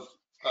of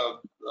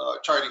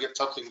trying to get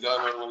something done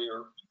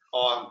earlier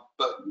on,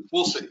 but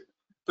we'll see.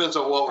 Depends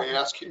on what we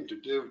ask him to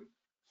do.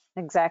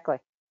 Exactly.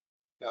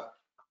 Yeah.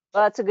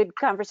 Well, it's a good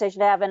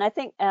conversation to have. And I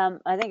think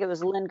it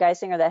was Lynn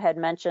Geisinger that had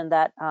mentioned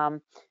that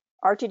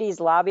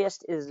RTD's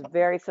lobbyist is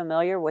very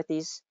familiar with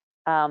these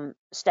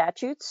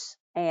statutes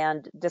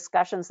and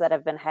discussions that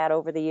have been had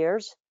over the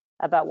years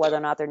about whether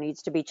or not there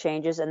needs to be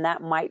changes. And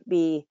that might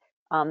be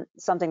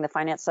something the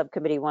finance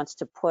subcommittee wants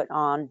to put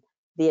on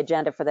the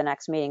agenda for the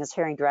next meeting, is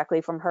hearing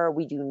directly from her.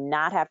 We do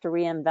not have to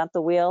reinvent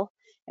the wheel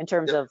in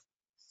terms of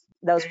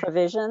those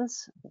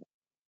provisions.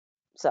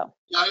 So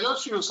yeah, I know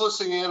she was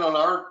listening in on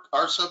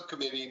our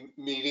subcommittee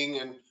meeting,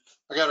 and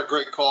I got a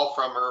great call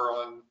from her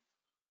on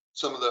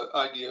some of the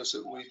ideas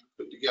that we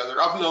put together.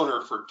 I've known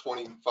her for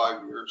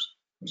 25 years,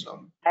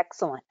 so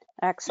excellent,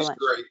 she's excellent.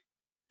 great.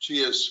 She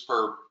is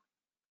superb.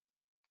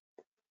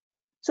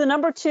 So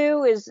number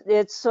 2 is,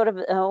 it's sort of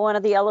one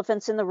of the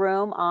elephants in the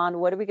room on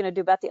what are we going to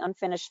do about the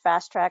unfinished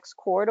fast tracks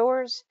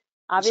corridors.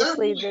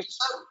 Obviously, is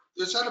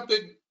that a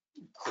big?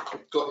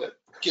 Go ahead,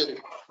 kidding.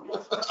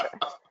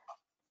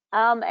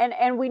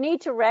 And we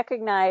need to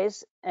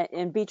recognize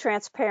and be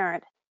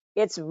transparent.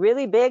 It's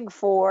really big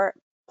for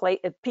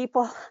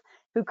people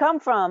who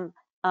come from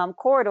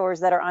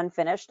corridors that are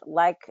unfinished,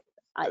 like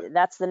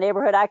that's the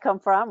neighborhood I come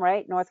from,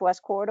 right?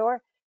 Northwest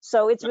Corridor.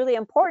 So it's really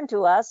important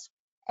to us.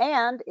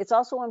 And it's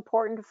also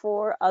important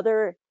for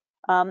other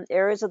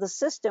areas of the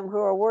system who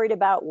are worried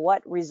about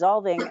what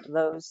resolving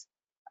those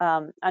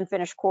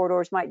unfinished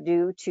corridors might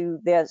do to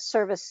the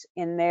service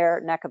in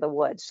their neck of the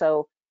woods.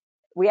 So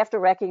we have to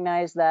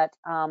recognize that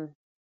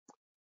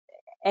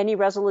any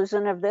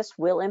resolution of this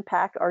will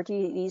impact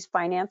RTD's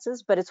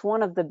finances, but it's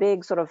one of the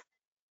big sort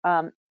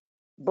of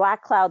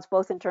black clouds,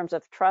 both in terms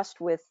of trust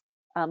with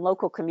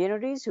local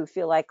communities who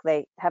feel like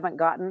they haven't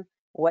gotten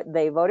what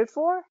they voted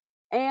for,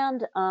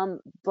 and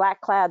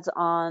black clouds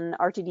on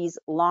RTD's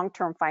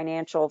long-term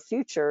financial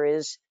future.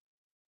 Is,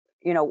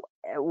 you know,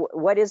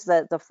 what is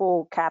the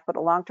full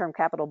capital, long-term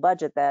capital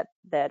budget that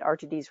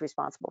RTD is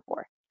responsible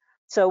for?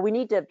 So we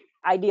need to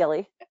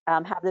ideally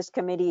have this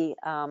committee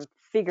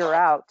figure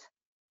out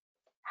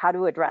how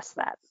to address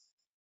that.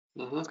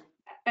 Mm-hmm.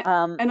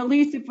 And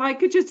Elise, if I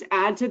could just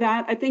add to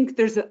that, I think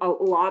there's a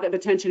lot of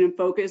attention and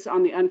focus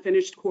on the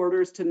unfinished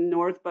corridors to the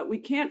north, but we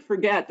can't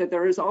forget that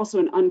there is also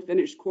an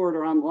unfinished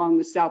corridor along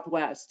the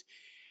southwest.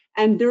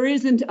 And there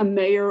isn't a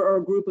mayor or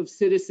a group of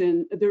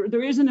citizens,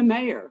 there isn't a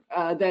mayor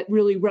that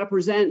really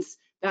represents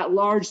that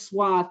large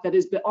swath that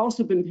has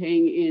also been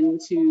paying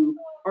into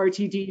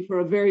RTD for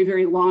a very,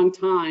 very long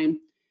time,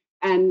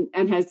 and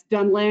has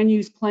done land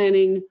use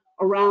planning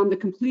around the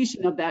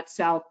completion of that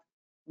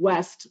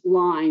southwest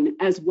line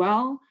as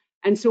well.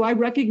 And so I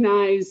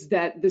recognize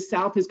that the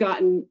South has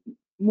gotten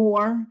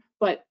more,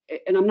 but,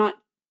 and I'm not,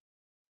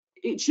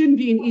 it shouldn't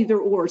be an either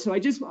or. So I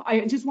just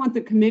want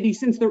the committee,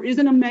 since there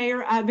isn't a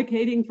mayor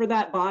advocating for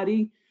that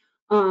body,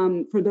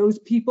 for those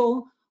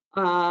people,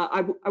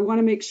 I want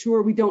to make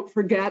sure we don't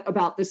forget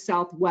about the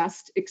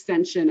Southwest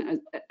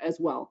extension as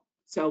well.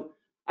 So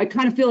I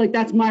kind of feel like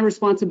that's my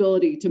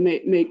responsibility to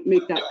make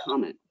that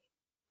comment.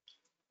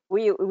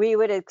 We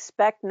would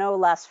expect no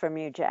less from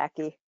you,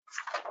 Jackie.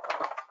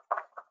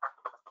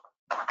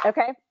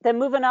 Okay, then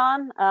moving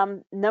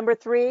on, number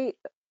 3,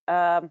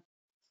 how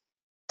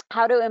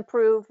to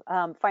improve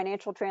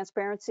financial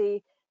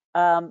transparency.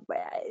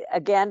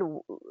 Again,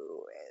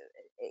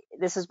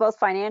 this is both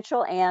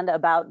financial and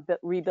about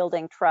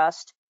rebuilding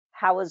trust.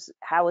 How is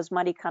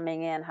money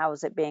coming in? How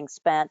is it being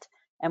spent?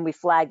 And we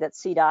flagged that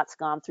CDOT's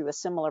gone through a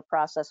similar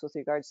process with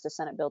regards to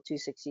Senate Bill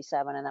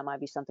 267, and that might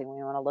be something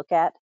we want to look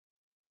at.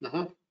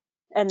 Mm-hmm.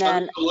 And then I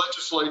think the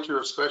legislature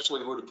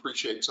especially would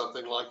appreciate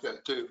something like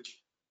that too.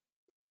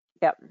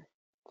 Yep.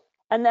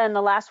 And then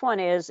the last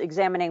one is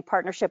examining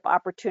partnership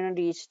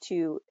opportunities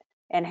to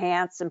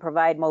enhance and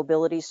provide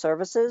mobility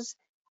services.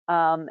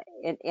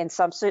 In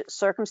some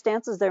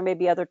circumstances, there may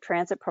be other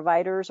transit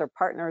providers or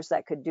partners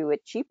that could do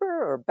it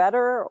cheaper or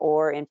better,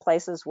 or in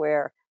places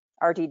where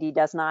RTD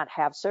does not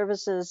have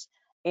services.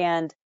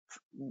 And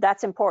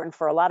that's important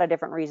for a lot of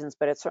different reasons,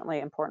 but it's certainly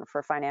important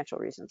for financial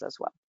reasons as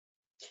well.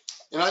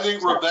 And I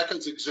think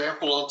Rebecca's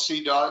example on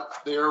CDOT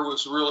there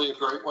was really a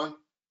great one.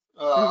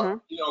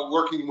 You know,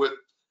 working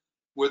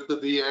with the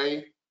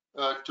VA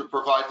to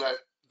provide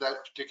that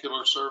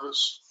particular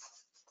service.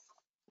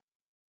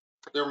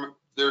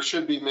 There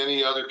should be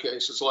many other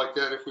cases like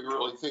that if we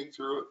really think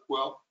through it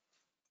well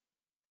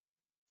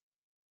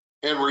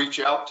and reach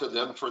out to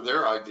them for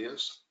their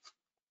ideas.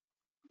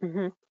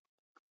 Mm-hmm.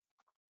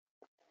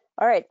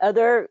 All right,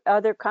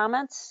 other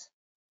comments?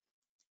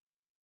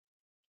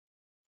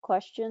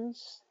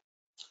 Questions?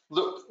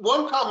 The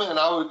one comment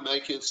I would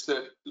make is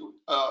that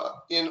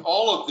in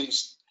all of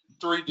these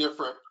 3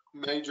 different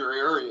major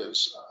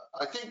areas,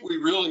 I think we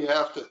really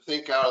have to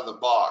think out of the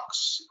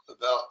box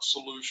about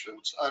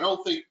solutions. I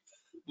don't think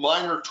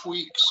minor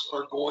tweaks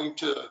are going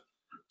to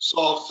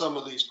solve some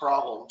of these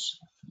problems.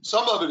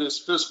 Some of it is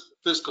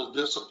fiscal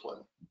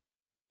discipline,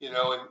 you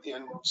know,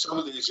 in some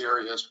of these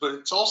areas, but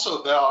it's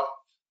also about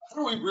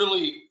how do we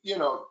really,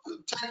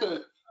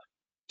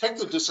 take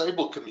the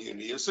disabled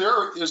community? Is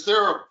there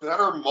a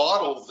better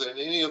model than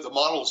any of the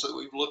models that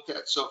we've looked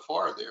at so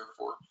far there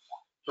for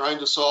trying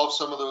to solve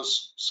some of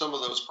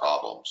those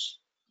problems?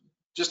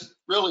 Just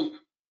really,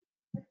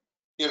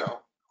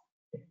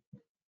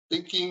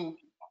 thinking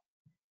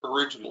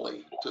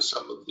originally to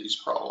some of these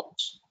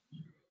problems.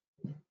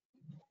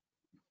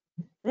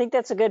 I think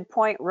that's a good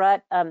point,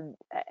 Rut.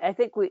 I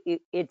think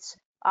it's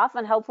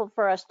often helpful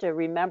for us to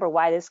remember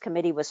why this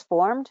committee was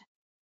formed.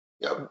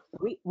 Yep.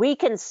 We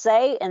can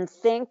say and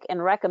think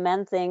and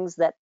recommend things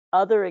that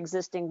other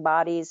existing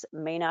bodies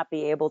may not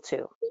be able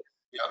to.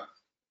 Yeah.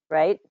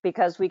 Right?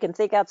 Because we can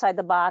think outside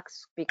the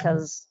box,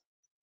 because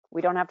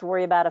we don't have to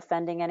worry about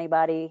offending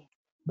anybody.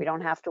 We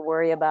don't have to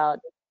worry about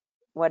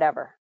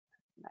whatever.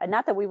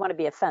 Not that we want to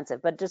be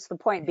offensive, but just the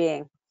point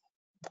being,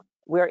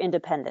 we're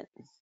independent.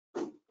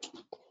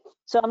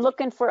 So I'm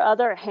looking for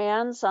other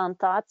hands on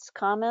thoughts,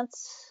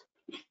 comments.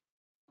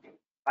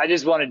 I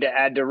just wanted to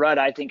add to Rudd,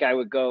 I think I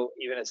would go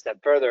even a step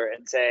further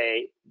and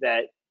say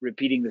that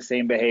repeating the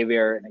same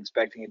behavior and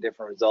expecting a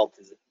different result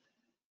is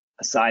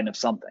a sign of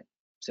something.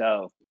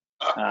 So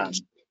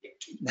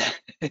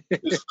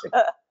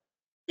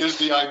is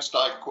the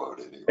Einstein quote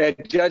anyway.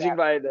 Judging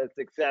by the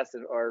success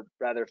or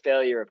rather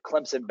failure of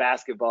Clemson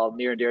basketball,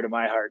 near and dear to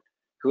my heart,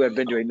 who have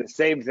been doing the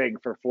same thing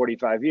for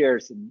 45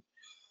 years and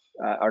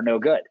are no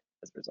good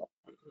as a result.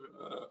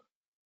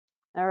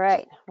 All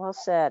right, well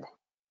said.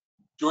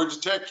 Georgia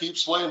Tech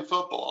keeps playing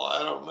football.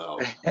 I don't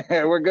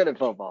know. We're good at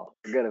football.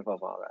 We're good at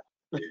football.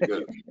 Right?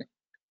 Good.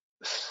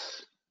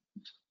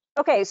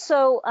 Okay,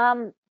 so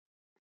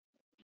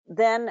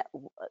then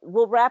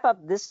we'll wrap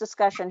up this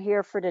discussion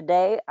here for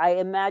today. I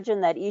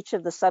imagine that each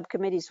of the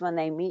subcommittees, when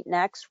they meet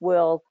next,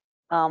 will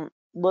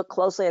look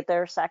closely at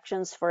their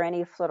sections for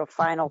any sort of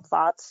final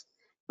thoughts.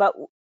 But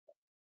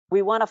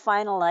we want a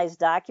finalized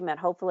document,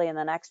 hopefully in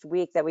the next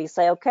week, that we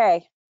say,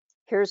 okay,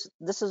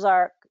 this is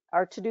our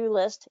to-do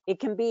list. It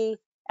can be,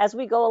 as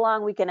we go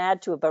along, we can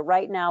add to it, but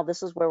right now,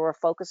 this is where we're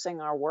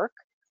focusing our work.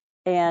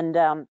 And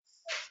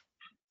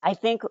I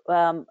think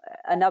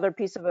another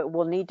piece of it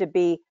will need to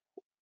be,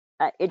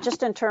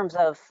 just in terms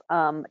of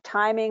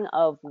timing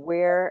of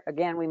where,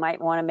 again, we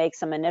might want to make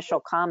some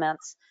initial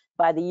comments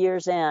by the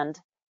year's end.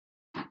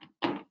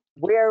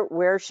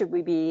 Where should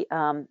we be,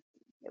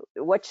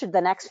 what should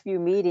the next few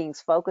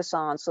meetings focus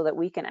on so that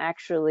we can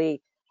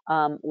actually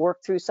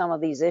work through some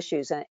of these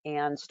issues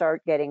and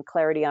start getting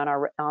clarity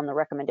on the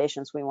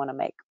recommendations we want to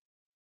make.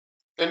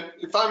 And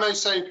if I may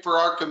say, for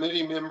our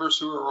committee members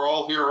who are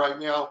all here right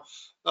now,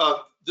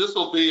 this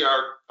will be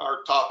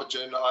our top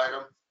agenda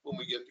item when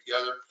we get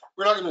together.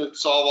 We're not going to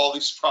solve all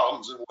these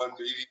problems in one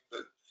meeting,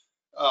 but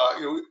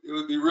it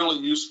would be really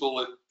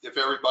useful if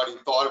everybody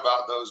thought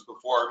about those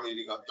before our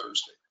meeting on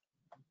Thursday.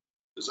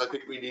 Because I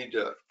think we need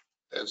to,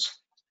 as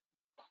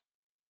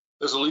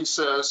Elise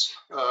says,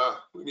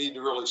 we need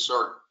to really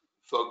start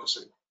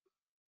focusing.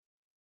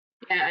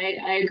 Yeah,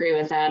 I agree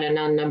with that. And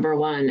on number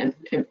one,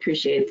 I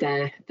appreciate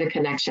the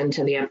connection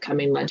to the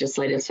upcoming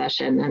legislative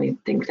session. I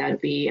think that'd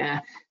be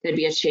a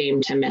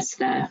shame to miss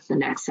the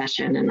next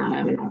session and not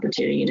have an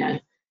opportunity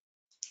to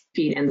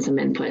feed in some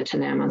input to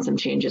them on some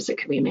changes that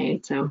can be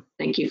made. So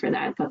thank you for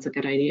that. That's a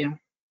good idea.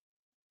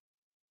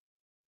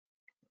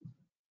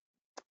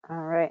 All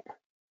right.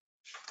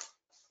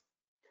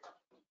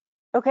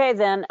 Okay,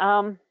 then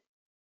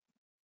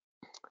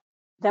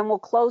we'll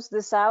close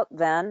this out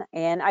then.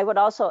 And I would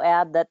also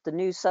add that the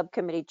new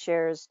subcommittee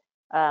chairs,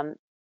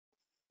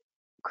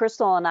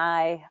 Crystal and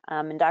I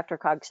and Dr.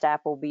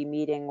 Cogstaff will be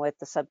meeting with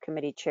the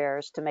subcommittee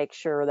chairs to make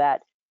sure that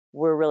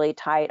we're really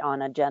tight on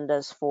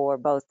agendas for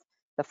both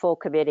the full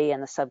committee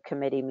and the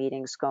subcommittee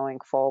meetings going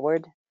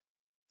forward.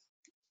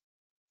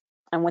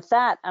 And with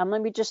that,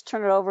 let me just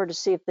turn it over to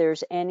see if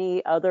there's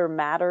any other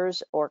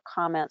matters or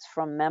comments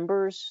from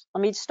members.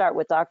 Let me start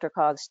with Dr.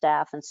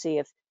 Cogstaff and see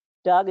if,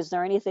 Doug, is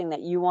there anything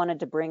that you wanted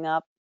to bring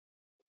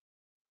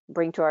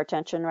to our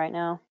attention right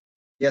now?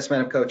 Yes,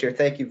 Madam Co-Chair,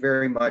 thank you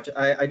very much.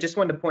 I just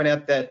wanted to point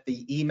out that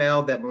the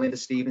email that Melinda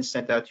Stevens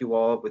sent out to you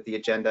all with the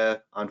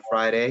agenda on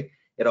Friday,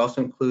 it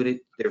also included,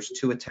 there's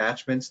 2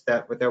 attachments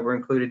that were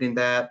included in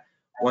that.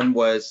 One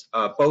was,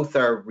 both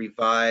are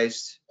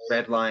revised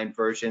red line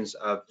versions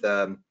of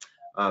the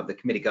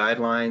committee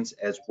guidelines,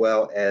 as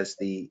well as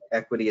the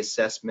equity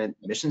assessment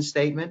mission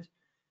statement.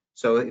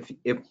 So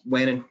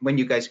when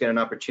you guys get an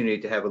opportunity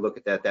to have a look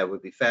at that, that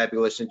would be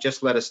fabulous. And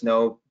just let us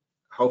know,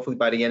 hopefully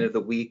by the end of the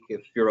week,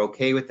 if you're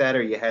okay with that,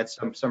 or you had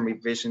some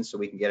revisions, so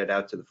we can get it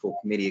out to the full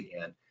committee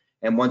again.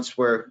 And once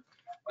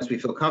we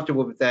feel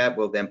comfortable with that,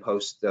 we'll then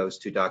post those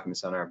 2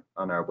 documents on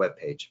our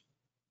webpage.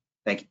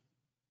 Thank you.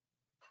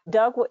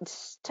 Doug,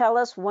 tell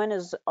us, when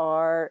is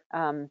our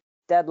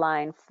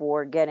deadline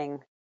for getting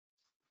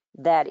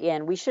that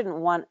in? We shouldn't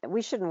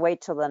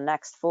wait till the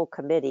next full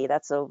committee.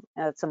 That's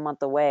a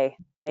month away.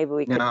 Maybe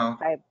we could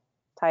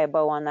tie a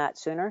bow on that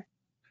sooner.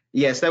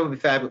 Yes, that would be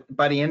fabulous.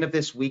 By the end of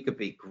this week, it'd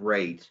be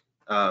great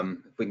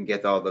if we can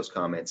get all those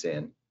comments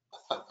in.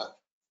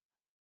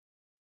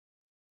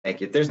 Thank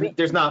you.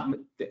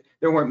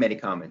 There weren't many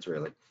comments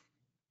really.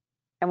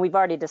 And we've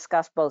already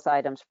discussed both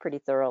items pretty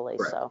thoroughly,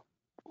 Correct. so,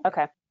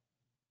 okay.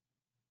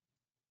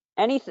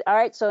 All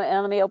right, so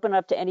let me open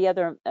up to any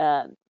other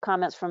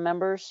comments from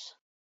members.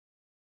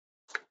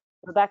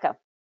 Rebecca.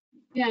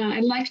 Yeah,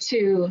 I'd like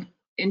to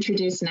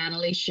introduce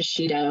Natalie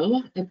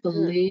Shishido. I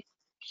believe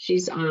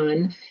she's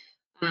on.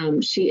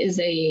 She is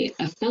a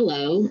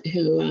fellow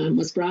who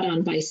was brought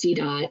on by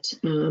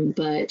CDOT,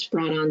 but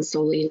brought on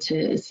solely to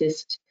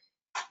assist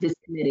this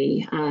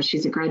committee.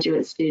 She's a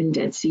graduate student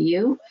at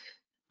CU.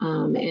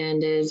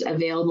 And is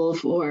available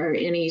for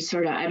any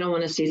sort of, I don't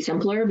want to say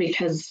simpler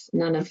because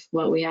none of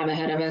what we have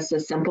ahead of us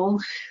is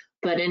simple,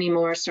 but any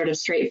more sort of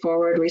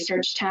straightforward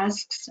research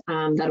tasks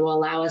that will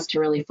allow us to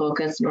really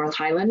focus North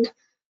Highland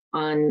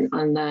on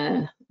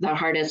the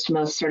hardest,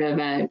 most sort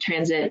of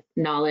transit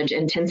knowledge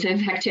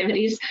intensive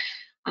activities.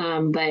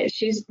 But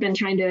she's been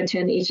trying to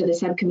attend each of the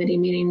subcommittee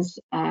meetings.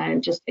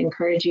 Just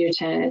encourage you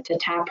to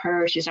tap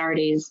her. She's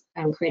already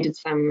created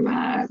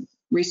some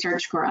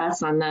research for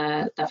us on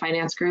the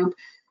finance group.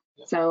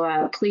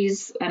 So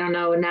please, I don't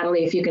know,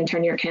 Natalie, if you can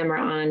turn your camera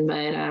on,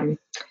 but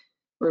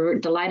we're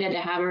delighted to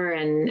have her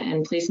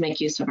and please make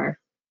use of her.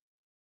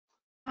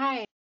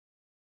 Hi.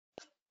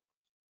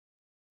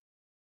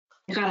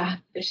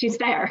 She's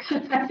there.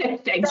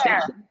 Thanks,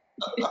 There.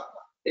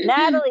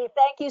 Natalie,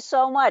 thank you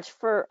so much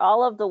for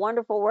all of the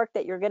wonderful work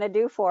that you're going to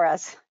do for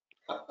us.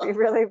 We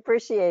really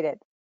appreciate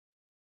it.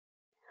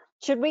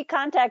 Should we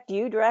contact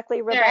you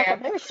directly, Rebecca?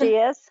 There she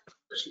is.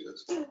 There she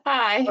is.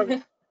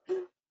 Hi.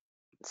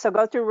 So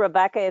go through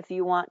Rebecca if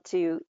you want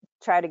to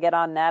try to get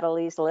on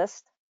Natalie's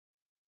list.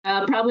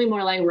 Probably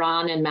more like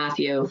Ron and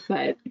Matthew,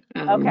 but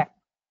okay.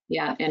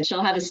 Yeah, and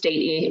she'll have a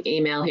state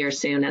email here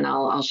soon, and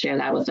I'll share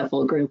that with the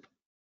full group.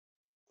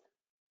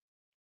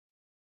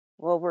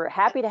 Well, we're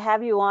happy to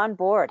have you on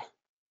board.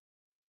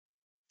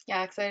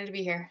 Yeah, excited to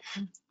be here.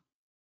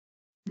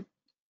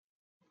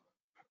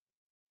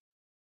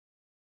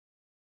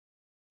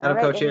 Madam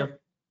Co-Chair.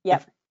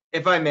 Yep.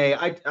 If I may,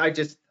 I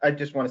just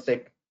want to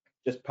say,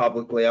 just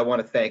publicly, I want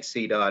to thank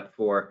CDOT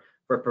for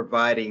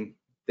providing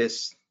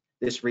this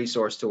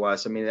resource to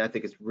us. I mean, I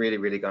think it's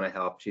really going to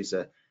help. She's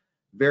a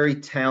very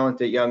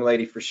talented young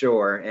lady for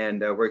sure, and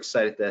we're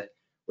excited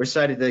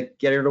to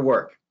get her to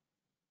work.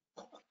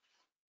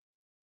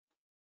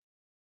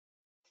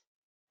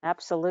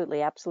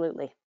 Absolutely,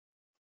 absolutely.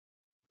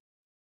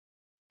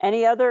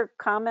 Any other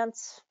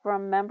comments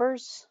from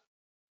members?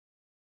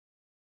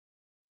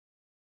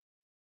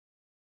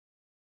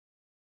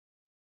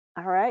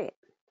 All right.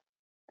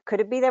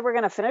 Could it be that we're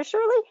going to finish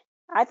early?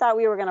 I thought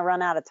we were going to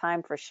run out of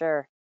time for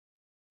sure.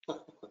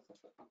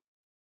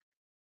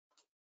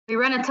 We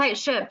run a tight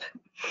ship.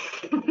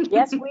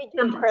 Yes, we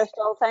do,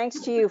 Crystal.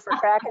 Thanks to you for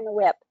cracking the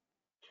whip.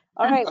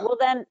 All right, well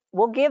then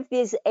we'll give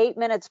these 8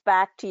 minutes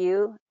back to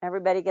you.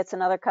 Everybody gets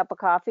another cup of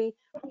coffee,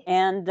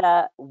 and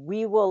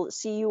we will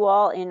see you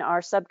all in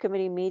our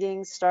subcommittee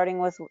meetings, starting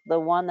with the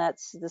one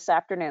that's this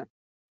afternoon.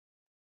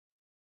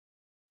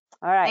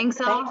 All right. Thanks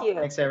all. Thank you.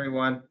 Thanks,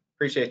 everyone.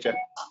 Appreciate you.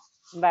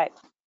 Bye.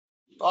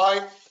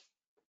 Bye.